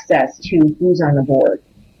access to who's on the board.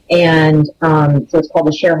 And so it's called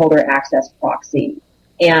the shareholder access proxy.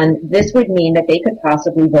 And this would mean that they could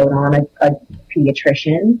possibly vote on a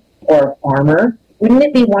pediatrician or a farmer. Wouldn't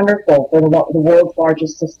it be wonderful for the world's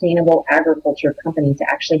largest sustainable agriculture company to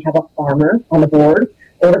actually have a farmer on the board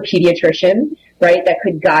or a pediatrician, right, that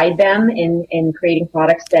could guide them in creating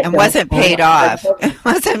products that wasn't paid off. It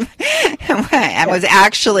wasn't, and was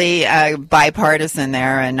actually bipartisan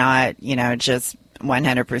there and not, just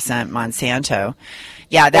 100% Monsanto.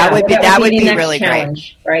 Yeah, that would be really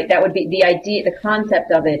great. Right? That would be the idea. The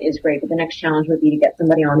concept of it is great, but the next challenge would be to get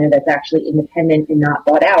somebody on there that's actually independent and not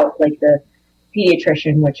bought out, like the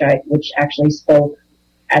pediatrician, which actually spoke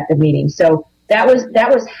at the meeting. So that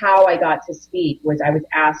was how I got to speak. Was I was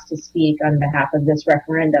asked to speak on behalf of this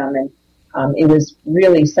referendum, and it was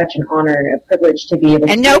really such an honor and a privilege to be able to do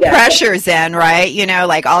that. And no pressure, Zen, right?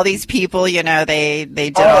 Like all these people, they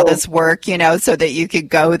did all this work, so that you could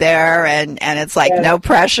go there and it's like no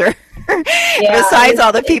pressure. Besides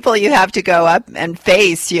all the people you have to go up and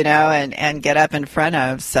face, and get up in front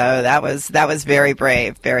of. So that was very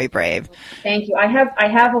brave, very brave. Thank you. I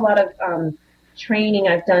have a lot of training.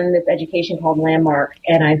 I've done this education called Landmark,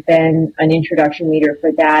 and I've been an introduction leader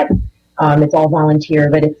for that. It's all volunteer,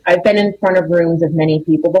 but I've been in front of rooms of many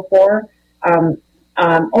people before.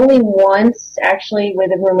 Only once actually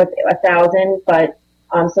with a room with 1,000, but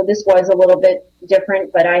so this was a little bit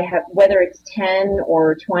different. But I have, whether it's 10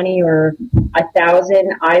 or 20 or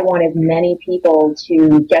 1,000, I want as many people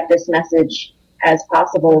to get this message as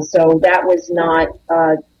possible. So that was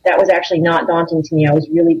actually not daunting to me. I was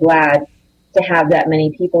really glad to have that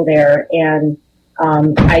many people there, and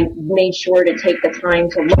I made sure to take the time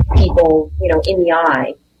to look people, in the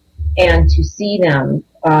eye and to see them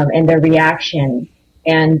and their reaction.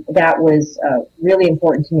 And that was really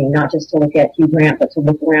important to me, not just to look at Hugh Grant, but to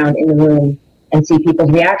look around in the room and see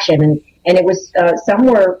people's reaction. And it was some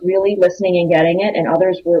were really listening and getting it, and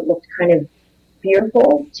others looked kind of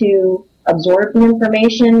fearful to absorb the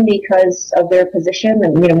information because of their position.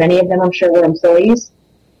 And many of them, I'm sure, were employees.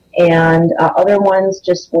 And other ones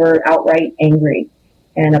just were outright angry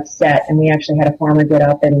and upset. And we actually had a farmer get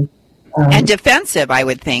up and And defensive, I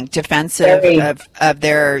would think, of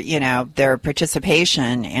their, their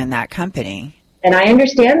participation in that company. And I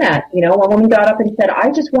understand that. One woman got up and said,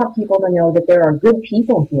 I just want people to know that there are good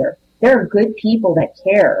people here. There are good people that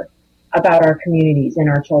care about our communities and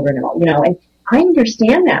our children and all, and I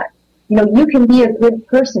understand that. You can be a good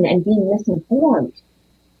person and be misinformed.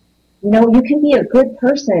 You can be a good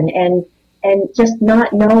person and just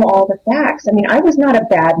not know all the facts. I mean, I was not a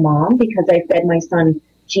bad mom because I fed my son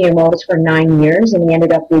GMOs for 9 years and he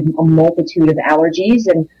ended up with a multitude of allergies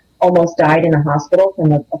and almost died in a hospital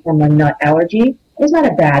from a nut allergy. I was not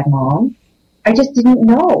a bad mom. I just didn't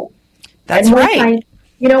know. That's right.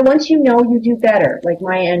 Once you know, you do better, like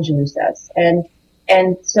Maya Angelou says.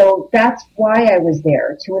 And so that's why I was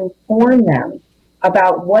there, to inform them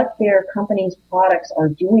about what their company's products are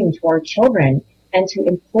doing to our children and to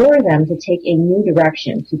implore them to take a new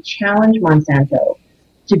direction, to challenge Monsanto,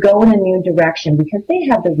 to go in a new direction because they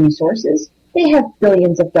have the resources. They have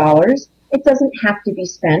billions of dollars. It doesn't have to be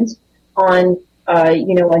spent on, a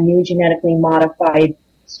new genetically modified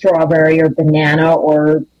strawberry or banana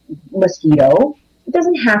or mosquito. It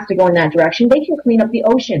doesn't have to go in that direction. They can clean up the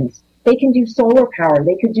oceans. They can do solar power.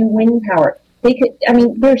 They could do wind power.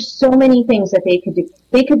 There's so many things that they could do.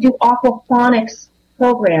 They could do aquaponics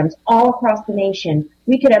programs all across the nation.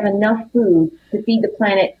 We could have enough food to feed the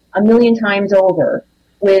planet 1 million times over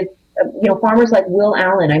with, farmers like Will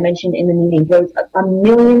Allen, I mentioned in the meeting, grows 1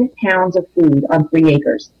 million pounds of food on 3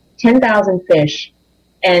 acres, 10,000 fish,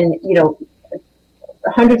 and,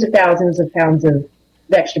 hundreds of thousands of pounds of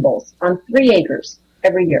vegetables on 3 acres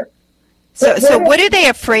every year. So what are they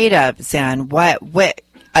afraid of, Zen?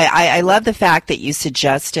 I love the fact that you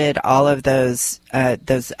suggested all of those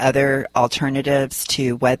other alternatives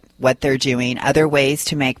to what they're doing, other ways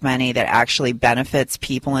to make money that actually benefits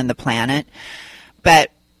people and the planet.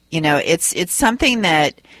 But it's something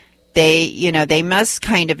that they must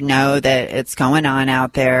kind of know that it's going on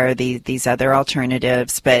out there, these other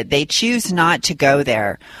alternatives, but they choose not to go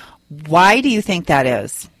there. Why do you think that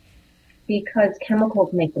is? Because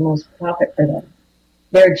chemicals make the most profit for them.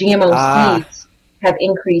 Their GMO seeds have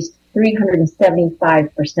increased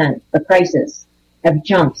 375%. The prices have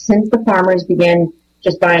jumped since the farmers began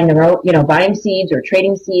just buying their own, buying seeds or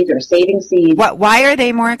trading seeds or saving seeds. Why are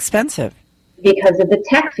they more expensive? Because of the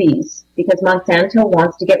tech fees. Because Monsanto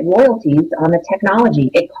wants to get royalties on the technology.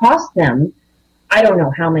 It costs them, I don't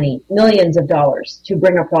know how many millions of dollars to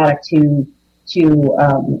bring a product to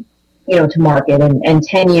market, and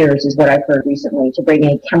 10 years is what I've heard recently to bring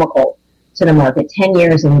a chemical to the market, 10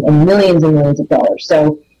 years and millions of dollars.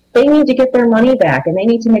 So they need to get their money back and they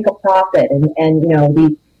need to make a profit. And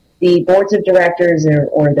the boards of directors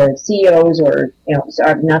or the CEOs or,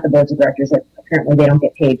 sorry, not the boards of directors, apparently they don't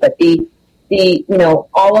get paid, but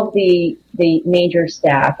all of the major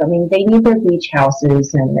staff, I mean, they need their beach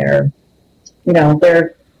houses and their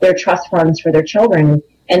trust funds for their children.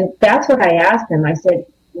 And that's what I asked them. I said,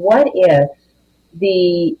 what if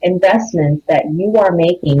the investments that you are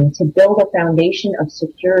making to build a foundation of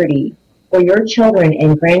security for your children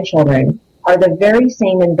and grandchildren are the very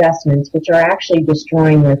same investments which are actually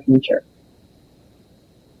destroying their future?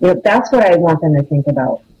 That's what I want them to think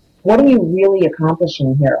about. What are you really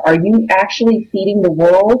accomplishing here? Are you actually feeding the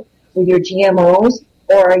world with your GMOs,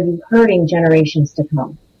 or are you hurting generations to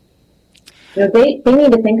come? They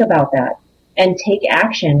need to think about that and take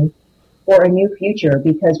action for a new future,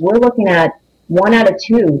 because we're looking at 1 out of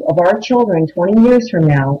 2 of our children 20 years from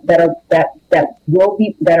now that will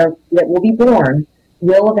be born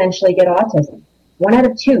will eventually get autism. 1 out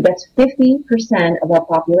of 2, that's 50% of our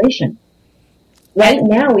population. Right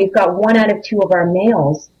now, we've got 1 out of 2 of our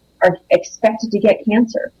males are expected to get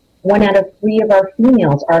cancer. 1 out of 3 of our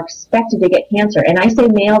females are expected to get cancer. And I say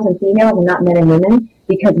males and females and not men and women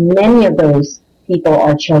because many of those people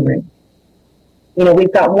are children.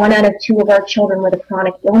 We've got 1 out of 2 of our children with a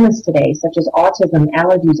chronic illness today, such as autism,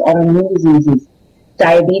 allergies, autoimmune diseases,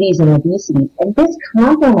 diabetes, and obesity. And this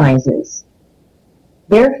compromises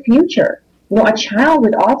their future. A child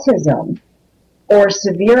with autism or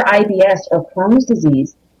severe IBS or Crohn's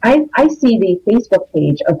disease, I see the Facebook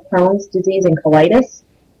page of Crohn's disease and colitis.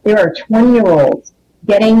 There are 20-year-olds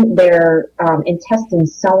getting their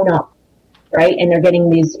intestines sewn up, right? And they're getting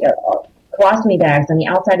these colostomy bags on the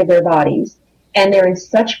outside of their bodies. And they're in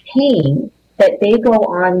such pain that they go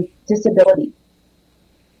on disability.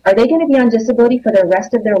 Are they going to be on disability for the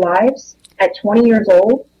rest of their lives at 20 years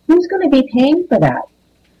old? Who's going to be paying for that?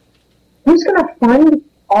 Who's going to fund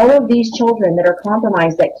all of these children that are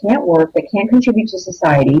compromised, that can't work, that can't contribute to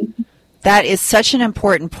society, That is such an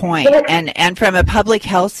important point. And from a public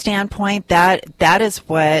health standpoint, that is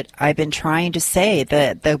what I've been trying to say.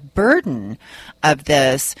 The burden of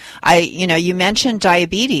this. You mentioned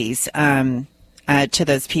diabetes to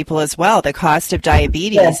those people as well. The cost of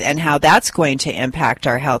diabetes and how that's going to impact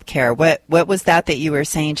our health care. What was that you were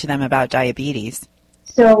saying to them about diabetes?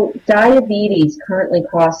 So diabetes currently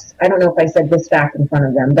costs, I don't know if I said this fact in front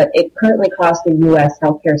of them, but it currently costs the U.S.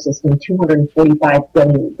 healthcare system $245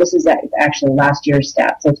 billion. This is actually last year's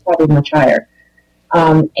stat, so it's probably much higher.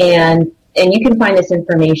 And you can find this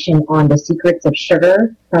information on The Secrets of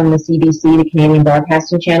Sugar from the CBC, the Canadian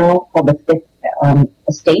Broadcasting Channel, called The Fifth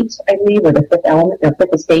Estate, I believe, or The Fifth Element, or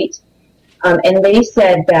Fifth Estate. And they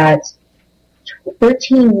said that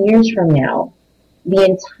 13 years from now, the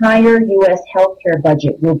entire U.S. healthcare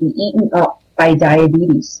budget will be eaten up by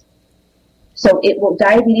diabetes. So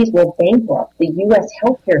diabetes will bankrupt the U.S.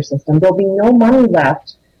 healthcare system. There'll be no money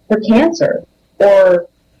left for cancer or,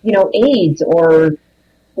 AIDS or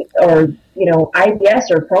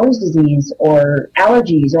IBS or Crohn's disease or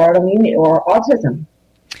allergies or autoimmunity or autism.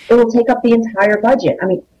 It will take up the entire budget. I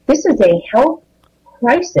mean, this is a health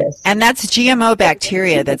crisis. And that's GMO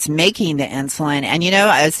bacteria that's making the insulin. And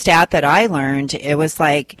a stat that I learned, it was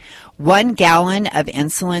like 1 gallon of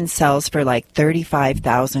insulin sells for like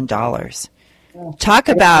 $35,000. Talk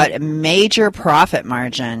about a major profit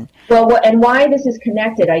margin. Well, and why this is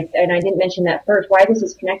connected, I didn't mention that first, why this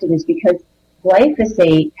is connected is because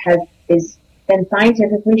glyphosate is been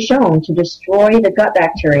scientifically shown to destroy the gut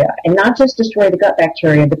bacteria, and not just destroy the gut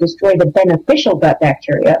bacteria, but destroy the beneficial gut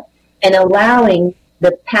bacteria, and allowing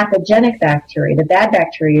the pathogenic bacteria, the bad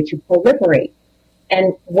bacteria, to proliferate.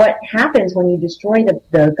 And what happens when you destroy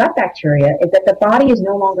the gut bacteria is that the body is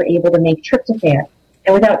no longer able to make tryptophan.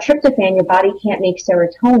 And without tryptophan, your body can't make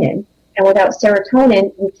serotonin. And without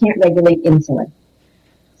serotonin, you can't regulate insulin.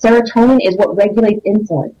 Serotonin is what regulates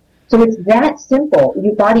insulin. So it's that simple.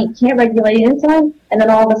 Your body can't regulate insulin, and then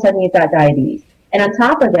all of a sudden you've got diabetes. And on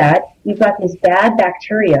top of that, you've got this bad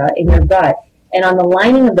bacteria in your gut. And on the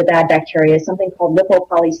lining of the bad bacteria is something called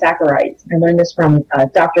lipopolysaccharides. I learned this from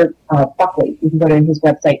Dr. Buckley. You can go to his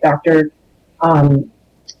website,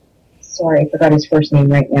 sorry, I forgot his first name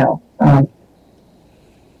right now.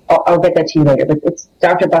 I'll get that to you later, but it's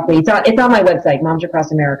Dr. Buckley. It's on my website, Moms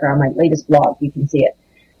Across America, on my latest blog. You can see it.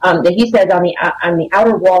 That he says on the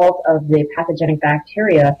outer walls of the pathogenic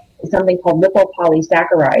bacteria is something called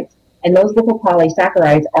lipopolysaccharides. And those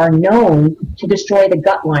lipopolysaccharides are known to destroy the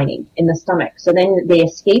gut lining in the stomach. So then they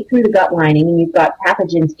escape through the gut lining, and you've got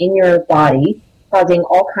pathogens in your body causing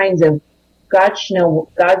all kinds of God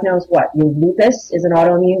knows what. Lupus is an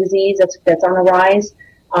autoimmune disease that's on the rise.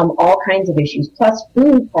 All kinds of issues. Plus,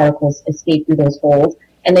 food particles escape through those holes.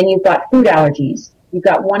 And then you've got food allergies. You've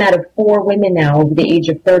got 1 out of 4 women now over the age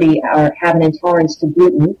of 30 have an intolerance to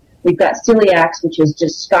gluten. We've got celiacs, which has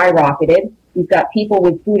just skyrocketed. You've got people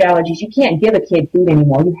with food allergies. You can't give a kid food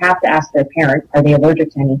anymore. You have to ask their parent, are they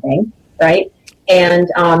allergic to anything, right? And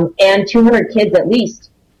 200 kids at least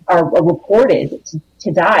are reported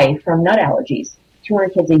to die from nut allergies.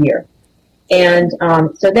 200 kids a year. And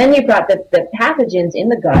so then you've got the pathogens in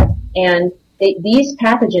the gut, and these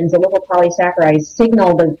pathogens, the lipopolysaccharides,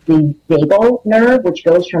 signal the vagal nerve, which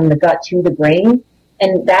goes from the gut to the brain,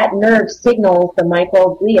 and that nerve signals the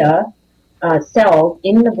microglia cells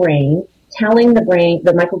in the brain, telling the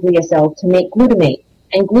microglia cells to make glutamate.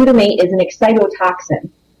 And glutamate is an excitotoxin,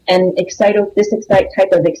 and this type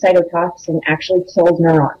of excitotoxin actually kills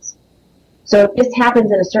neurons. So if this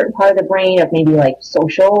happens in a certain part of the brain, of maybe like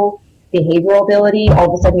social behavioral ability,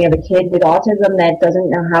 all of a sudden you have a kid with autism that doesn't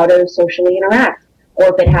know how to socially interact. Or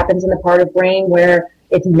if it happens in the part of brain where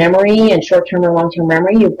it's memory and short-term or long-term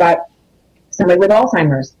memory, you've got somebody with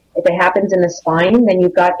Alzheimer's. If it happens in the spine, then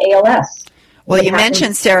you've got ALS. Well, you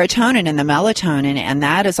mentioned serotonin and the melatonin, and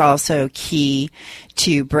that is also key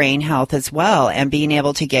to brain health as well, and being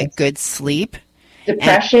able to get good sleep.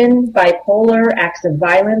 Depression, bipolar, acts of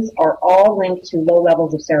violence are all linked to low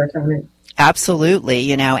levels of serotonin.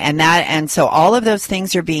 Absolutely, and so all of those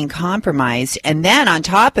things are being compromised. And then on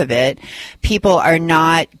top of it, people are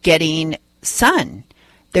not getting sun.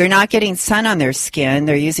 They're not getting sun on their skin.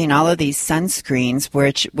 They're using all of these sunscreens,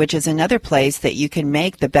 which is another place that you can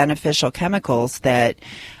make the beneficial chemicals that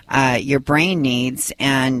your brain needs.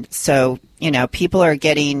 And so, people are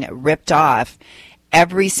getting ripped off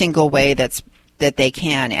every single way that they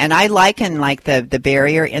can. And I liken the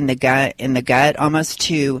barrier in the gut almost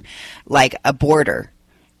to like a border,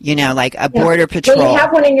 like a border patrol. Well, you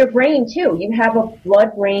have one in your brain too. You have a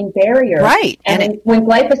blood-brain barrier. Right. And when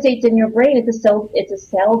glyphosate's in your brain, it's a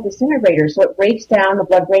cell disintegrator. So it breaks down the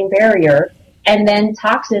blood-brain barrier and then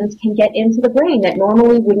toxins can get into the brain that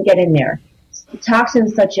normally wouldn't get in there.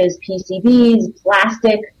 Toxins such as PCBs,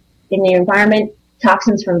 plastic in the environment,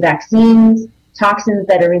 toxins from vaccines, toxins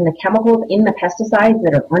that are in the chemicals, in the pesticides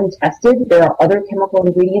that are untested. There are other chemical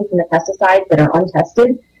ingredients in the pesticides that are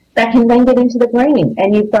untested that can then get into the brain.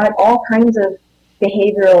 And you've got all kinds of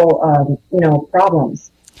behavioral,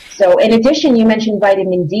 problems. So in addition, you mentioned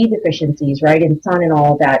vitamin D deficiencies, right, and sun and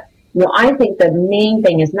all of that. I think the main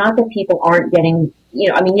thing is not that people aren't getting,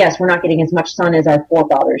 yes, we're not getting as much sun as our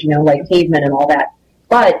forefathers, like cavemen and all that.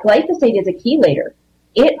 But glyphosate is a chelator.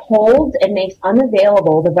 It holds and makes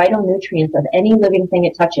unavailable the vital nutrients of any living thing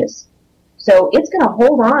it touches. So it's going to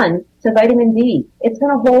hold on to vitamin D. It's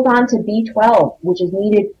going to hold on to B12, which is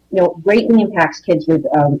needed, greatly impacts kids with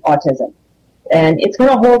autism. And it's going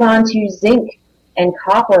to hold on to zinc and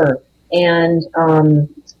copper and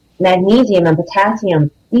magnesium and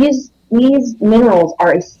potassium. These minerals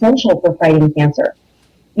are essential for fighting cancer.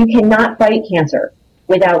 You cannot fight cancer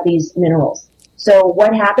without these minerals. So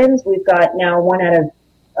what happens? We've got now 1 out of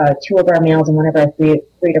 2 of our males and 1 of our 3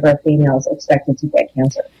 of our females expected to get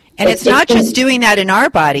cancer. And it's not just doing that in our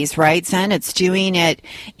bodies, right, Zen? It's doing it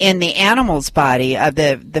in the animal's body of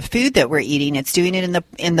the food that we're eating. It's doing it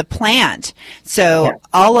in the plant. So yeah.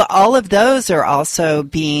 all of those are also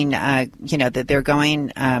being, that they're going.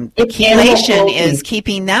 Chelation is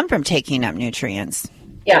keeping them from taking up nutrients.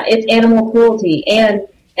 Yeah, it's animal cruelty. And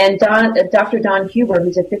Dr. Don Huber,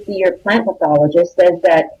 who's a 50-year plant pathologist, says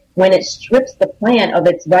that when it strips the plant of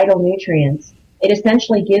its vital nutrients, it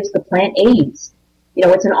essentially gives the plant AIDS.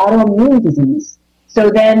 It's an autoimmune disease. So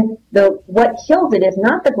then what kills it is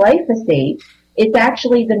not the glyphosate, it's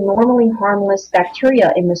actually the normally harmless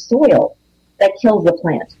bacteria in the soil that kills the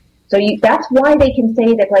plant. So that's why they can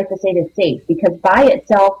say that glyphosate is safe, because by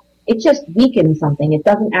itself, it just weakens something. It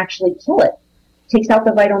doesn't actually kill it. It takes out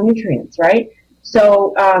the vital nutrients, right?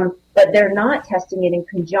 So, but they're not testing it in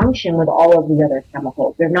conjunction with all of the other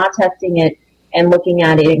chemicals. They're not testing it and looking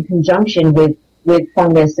at it in conjunction with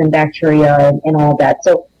fungus and bacteria and all that.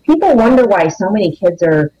 So people wonder why so many kids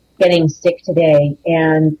are getting sick today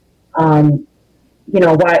and,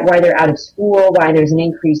 why they're out of school, why there's an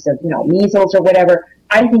increase of, measles or whatever.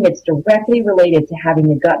 I think it's directly related to having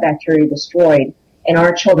the gut bacteria destroyed and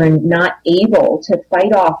our children not able to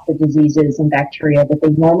fight off the diseases and bacteria that they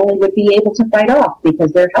normally would be able to fight off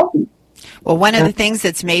because they're healthy. Well, one of the things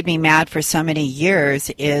that's made me mad for so many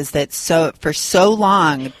years is that for so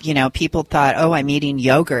long, people thought, oh, I'm eating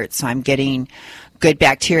yogurt, so I'm getting good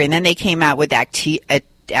bacteria. And then they came out with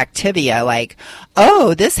Activia, like,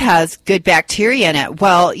 oh, this has good bacteria in it.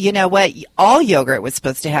 Well, you know what? All yogurt was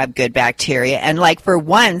supposed to have good bacteria. And like for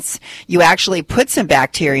once, you actually put some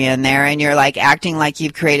bacteria in there and you're like acting like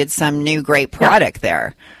you've created some new great product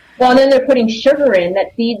there. Well, and then they're putting sugar in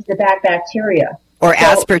that feeds the bad bacteria. Or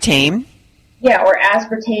aspartame. Yeah, or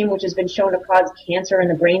aspartame, which has been shown to cause cancer in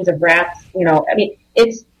the brains of rats.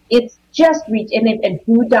 It's just and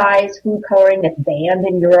food dyes, food coloring that's banned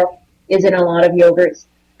in Europe is in a lot of yogurts.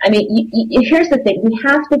 Here's the thing: we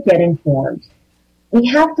have to get informed. We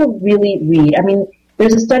have to really read.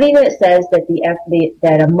 There's a study that says that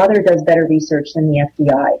that a mother does better research than the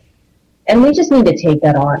FBI, and we just need to take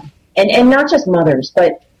that on. And not just mothers,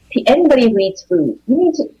 but anybody who eats food. You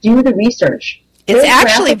need to do the research. It's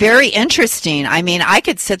actually very interesting. I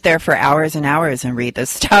could sit there for hours and hours and read this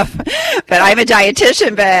stuff, but I'm a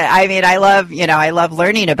dietitian, but I love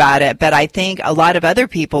learning about it, but I think a lot of other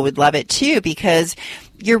people would love it too, because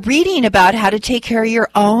you're reading about how to take care of your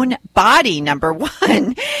own body, number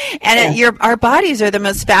one. And our bodies are the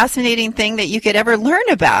most fascinating thing that you could ever learn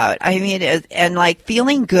about. And like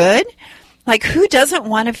feeling good. Like, who doesn't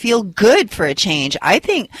want to feel good for a change? I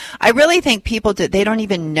really think people they don't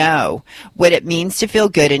even know what it means to feel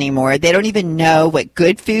good anymore. They don't even know what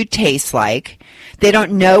good food tastes like. They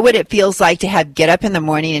don't know what it feels like to get up in the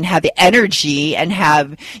morning and have the energy and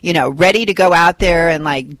have, ready to go out there and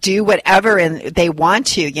like do whatever they want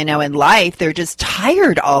to, in life. They're just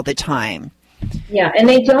tired all the time. Yeah, and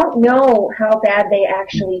they don't know how bad they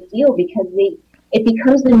actually feel because it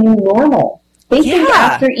becomes the new normal. They think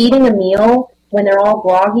after eating a meal, when they're all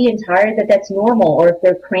groggy and tired, that's normal. Or if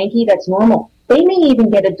they're cranky, that's normal. They may even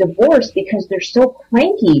get a divorce because they're so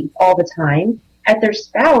cranky all the time at their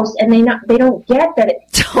spouse, and they don't get that.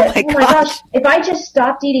 Oh my gosh! If I just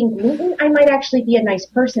stopped eating gluten, I might actually be a nice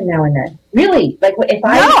person now and then. Really, like if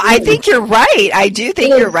I. No, I think you're right. I do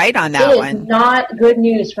think you're right on that one. It's not good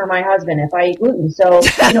news for my husband if I eat gluten. So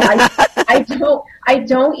I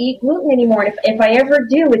don't eat gluten anymore. And if I ever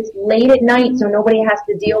do, it's late at night, so nobody has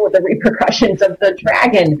to deal with the repercussions of the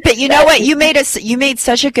dragon. But you know what? You made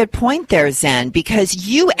such a good point there, Zen, because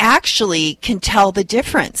you actually can tell the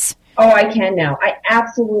difference. Oh, I can now. I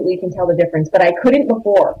absolutely can tell the difference, but I couldn't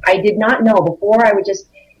before. I did not know. Before, I would just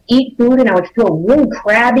eat food and I would feel really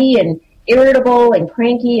crabby and irritable and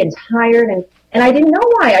cranky and tired, and I didn't know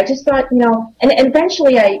why. I just thought, and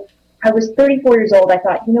eventually I was 34 years old. I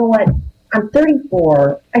thought, you know what? I'm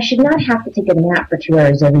 34. I should not have to take a nap for 2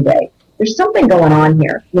 hours every day. There's something going on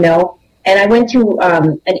here, And I went to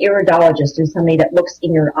an iridologist, who's somebody that looks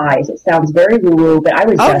in your eyes. It sounds very woo-woo, but I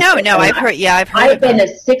was desperate. No, I've heard. Yeah, I've been to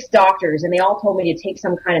 6 doctors, and they all told me to take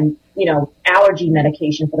some kind of, allergy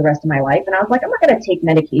medication for the rest of my life. And I was like, I'm not going to take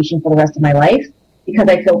medication for the rest of my life because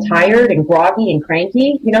I feel tired and groggy and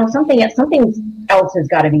cranky. Something else has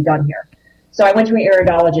got to be done here. So I went to an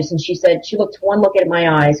iridologist, and she said she looked one look at my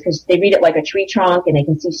eyes because they read it like a tree trunk, and they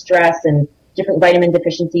can see stress and different vitamin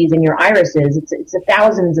deficiencies in your irises. It's a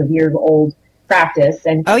thousands of years old practice.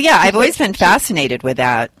 And oh yeah, I've always been fascinated with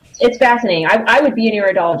that. It's fascinating. I would be an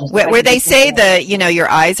iridologist. Where they say your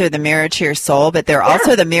eyes are the mirror to your soul, but they're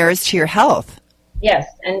also the mirrors to your health. Yes,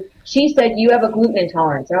 and she said you have a gluten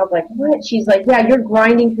intolerance. And I was like, what? She's like, yeah, you're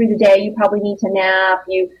grinding through the day. You probably need to nap.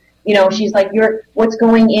 She's like, what's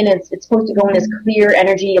going in is it's supposed to go in as clear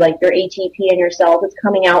energy, like your ATP in your cells. It's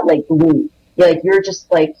coming out like blue. You're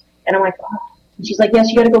just like. And I'm like, oh. And she's like, yes,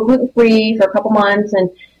 you got to go gluten-free for a couple months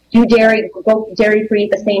and go dairy-free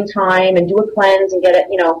at the same time and do a cleanse and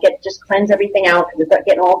just cleanse everything out because it's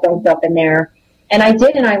getting all dumped up in there. And I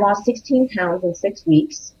did, and I lost 16 pounds in 6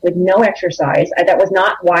 weeks with no exercise. That was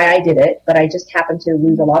not why I did it, but I just happened to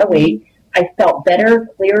lose a lot of weight. I felt better,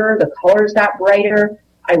 clearer, the colors got brighter.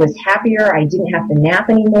 I was happier. I didn't have to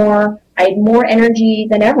nap anymore. I had more energy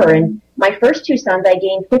than ever. And my first 2 sons, I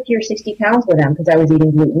gained 50 or 60 pounds with them because I was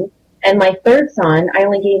eating gluten. And my third son, I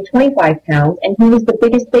only gained 25 pounds, and he was the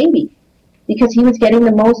biggest baby because he was getting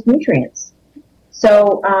the most nutrients.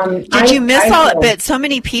 So, did you miss but so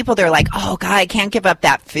many people, they're like, oh God, I can't give up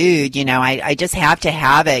that food. I just have to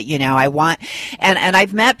have it. I want, and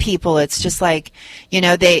I've met people, it's just like,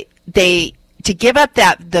 they, to give up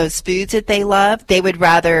those foods that they love, they would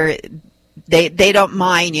rather, they don't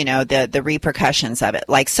mind, the repercussions of it.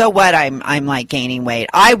 Like, so what? I'm like gaining weight.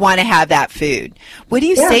 I want to have that food. What do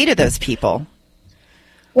you say to those people?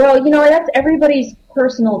 Well, that's everybody's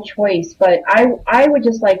personal choice, but I would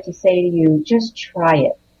just like to say to you, just try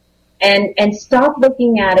it and stop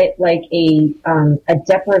looking at it like a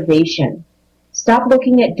deprivation. Stop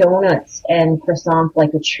looking at donuts and croissants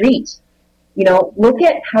like a treat. Look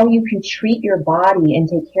at how you can treat your body and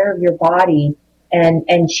take care of your body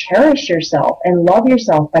and cherish yourself and love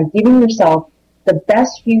yourself by giving yourself the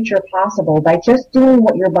best future possible by just doing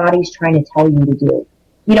what your body's trying to tell you to do.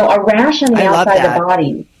 A rash on the outside of the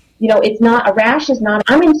body, a rash is not,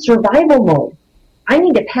 I'm in survival mode. I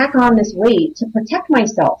need to pack on this weight to protect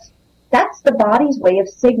myself. That's the body's way of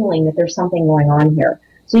signaling that there's something going on here.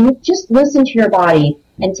 So you just listen to your body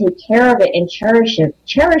and take care of it and cherish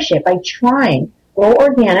it by trying. Go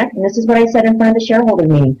organic, and this is what I said in front of the shareholder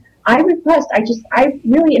meeting. I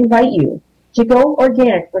really invite you to go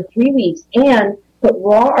organic for 3 weeks and put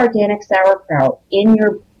raw organic sauerkraut in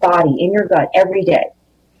your body, in your gut every day,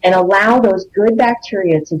 and allow those good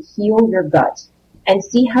bacteria to heal your gut and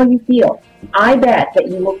see how you feel. I bet that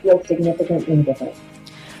you will feel significantly different.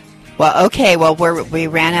 Well, okay. Well, we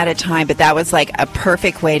ran out of time, but that was like a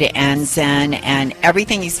perfect way to end, Zen. And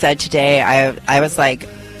everything you said today, I was like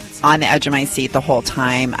on the edge of my seat the whole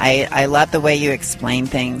time. I love the way you explain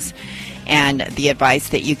things and the advice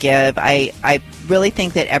that you give. I really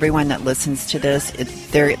think that everyone that listens to this,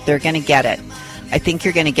 they're going to get it. I think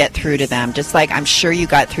you're going to get through to them, just like I'm sure you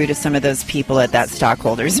got through to some of those people at that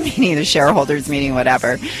stockholders meeting, the shareholders meeting,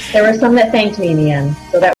 whatever. There were some that thanked me in the end.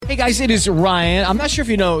 Hey guys, it is Ryan. I'm not sure if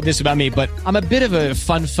you know this about me, but I'm a bit of a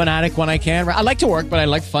fun fanatic when I can. I like to work, but I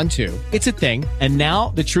like fun too. It's a thing. And now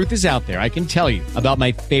the truth is out there. I can tell you about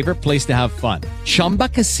my favorite place to have fun. Chumba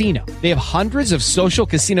Casino. They have hundreds of social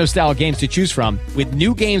casino style games to choose from with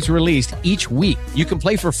new games released each week. You can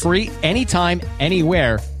play for free anytime,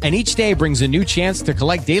 anywhere, And each day brings a new chance to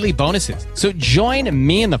collect daily bonuses. So join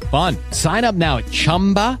me in the fun. Sign up now at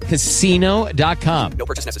ChumbaCasino.com. No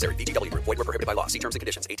purchase necessary. VGW Group. Void where prohibited by law. See terms and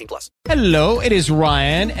conditions. 18+. Hello, it is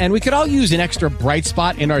Ryan, and we could all use an extra bright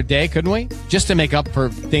spot in our day, couldn't we? Just to make up for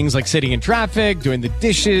things like sitting in traffic, doing the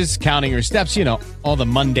dishes, counting your steps, you know, all the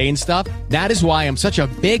mundane stuff. That is why I'm such a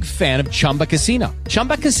big fan of Chumba Casino.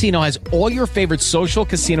 Chumba Casino has all your favorite social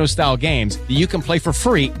casino-style games that you can play for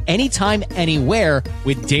free anytime, anywhere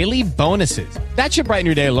with daily bonuses. That should brighten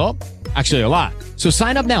your day a little. Actually, a lot. So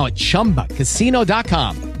sign up now at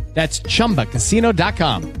ChumbaCasino.com. That's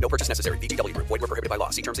ChumbaCasino.com. No purchase necessary. VGW Group. Void where prohibited by law.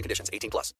 See terms and conditions. 18+.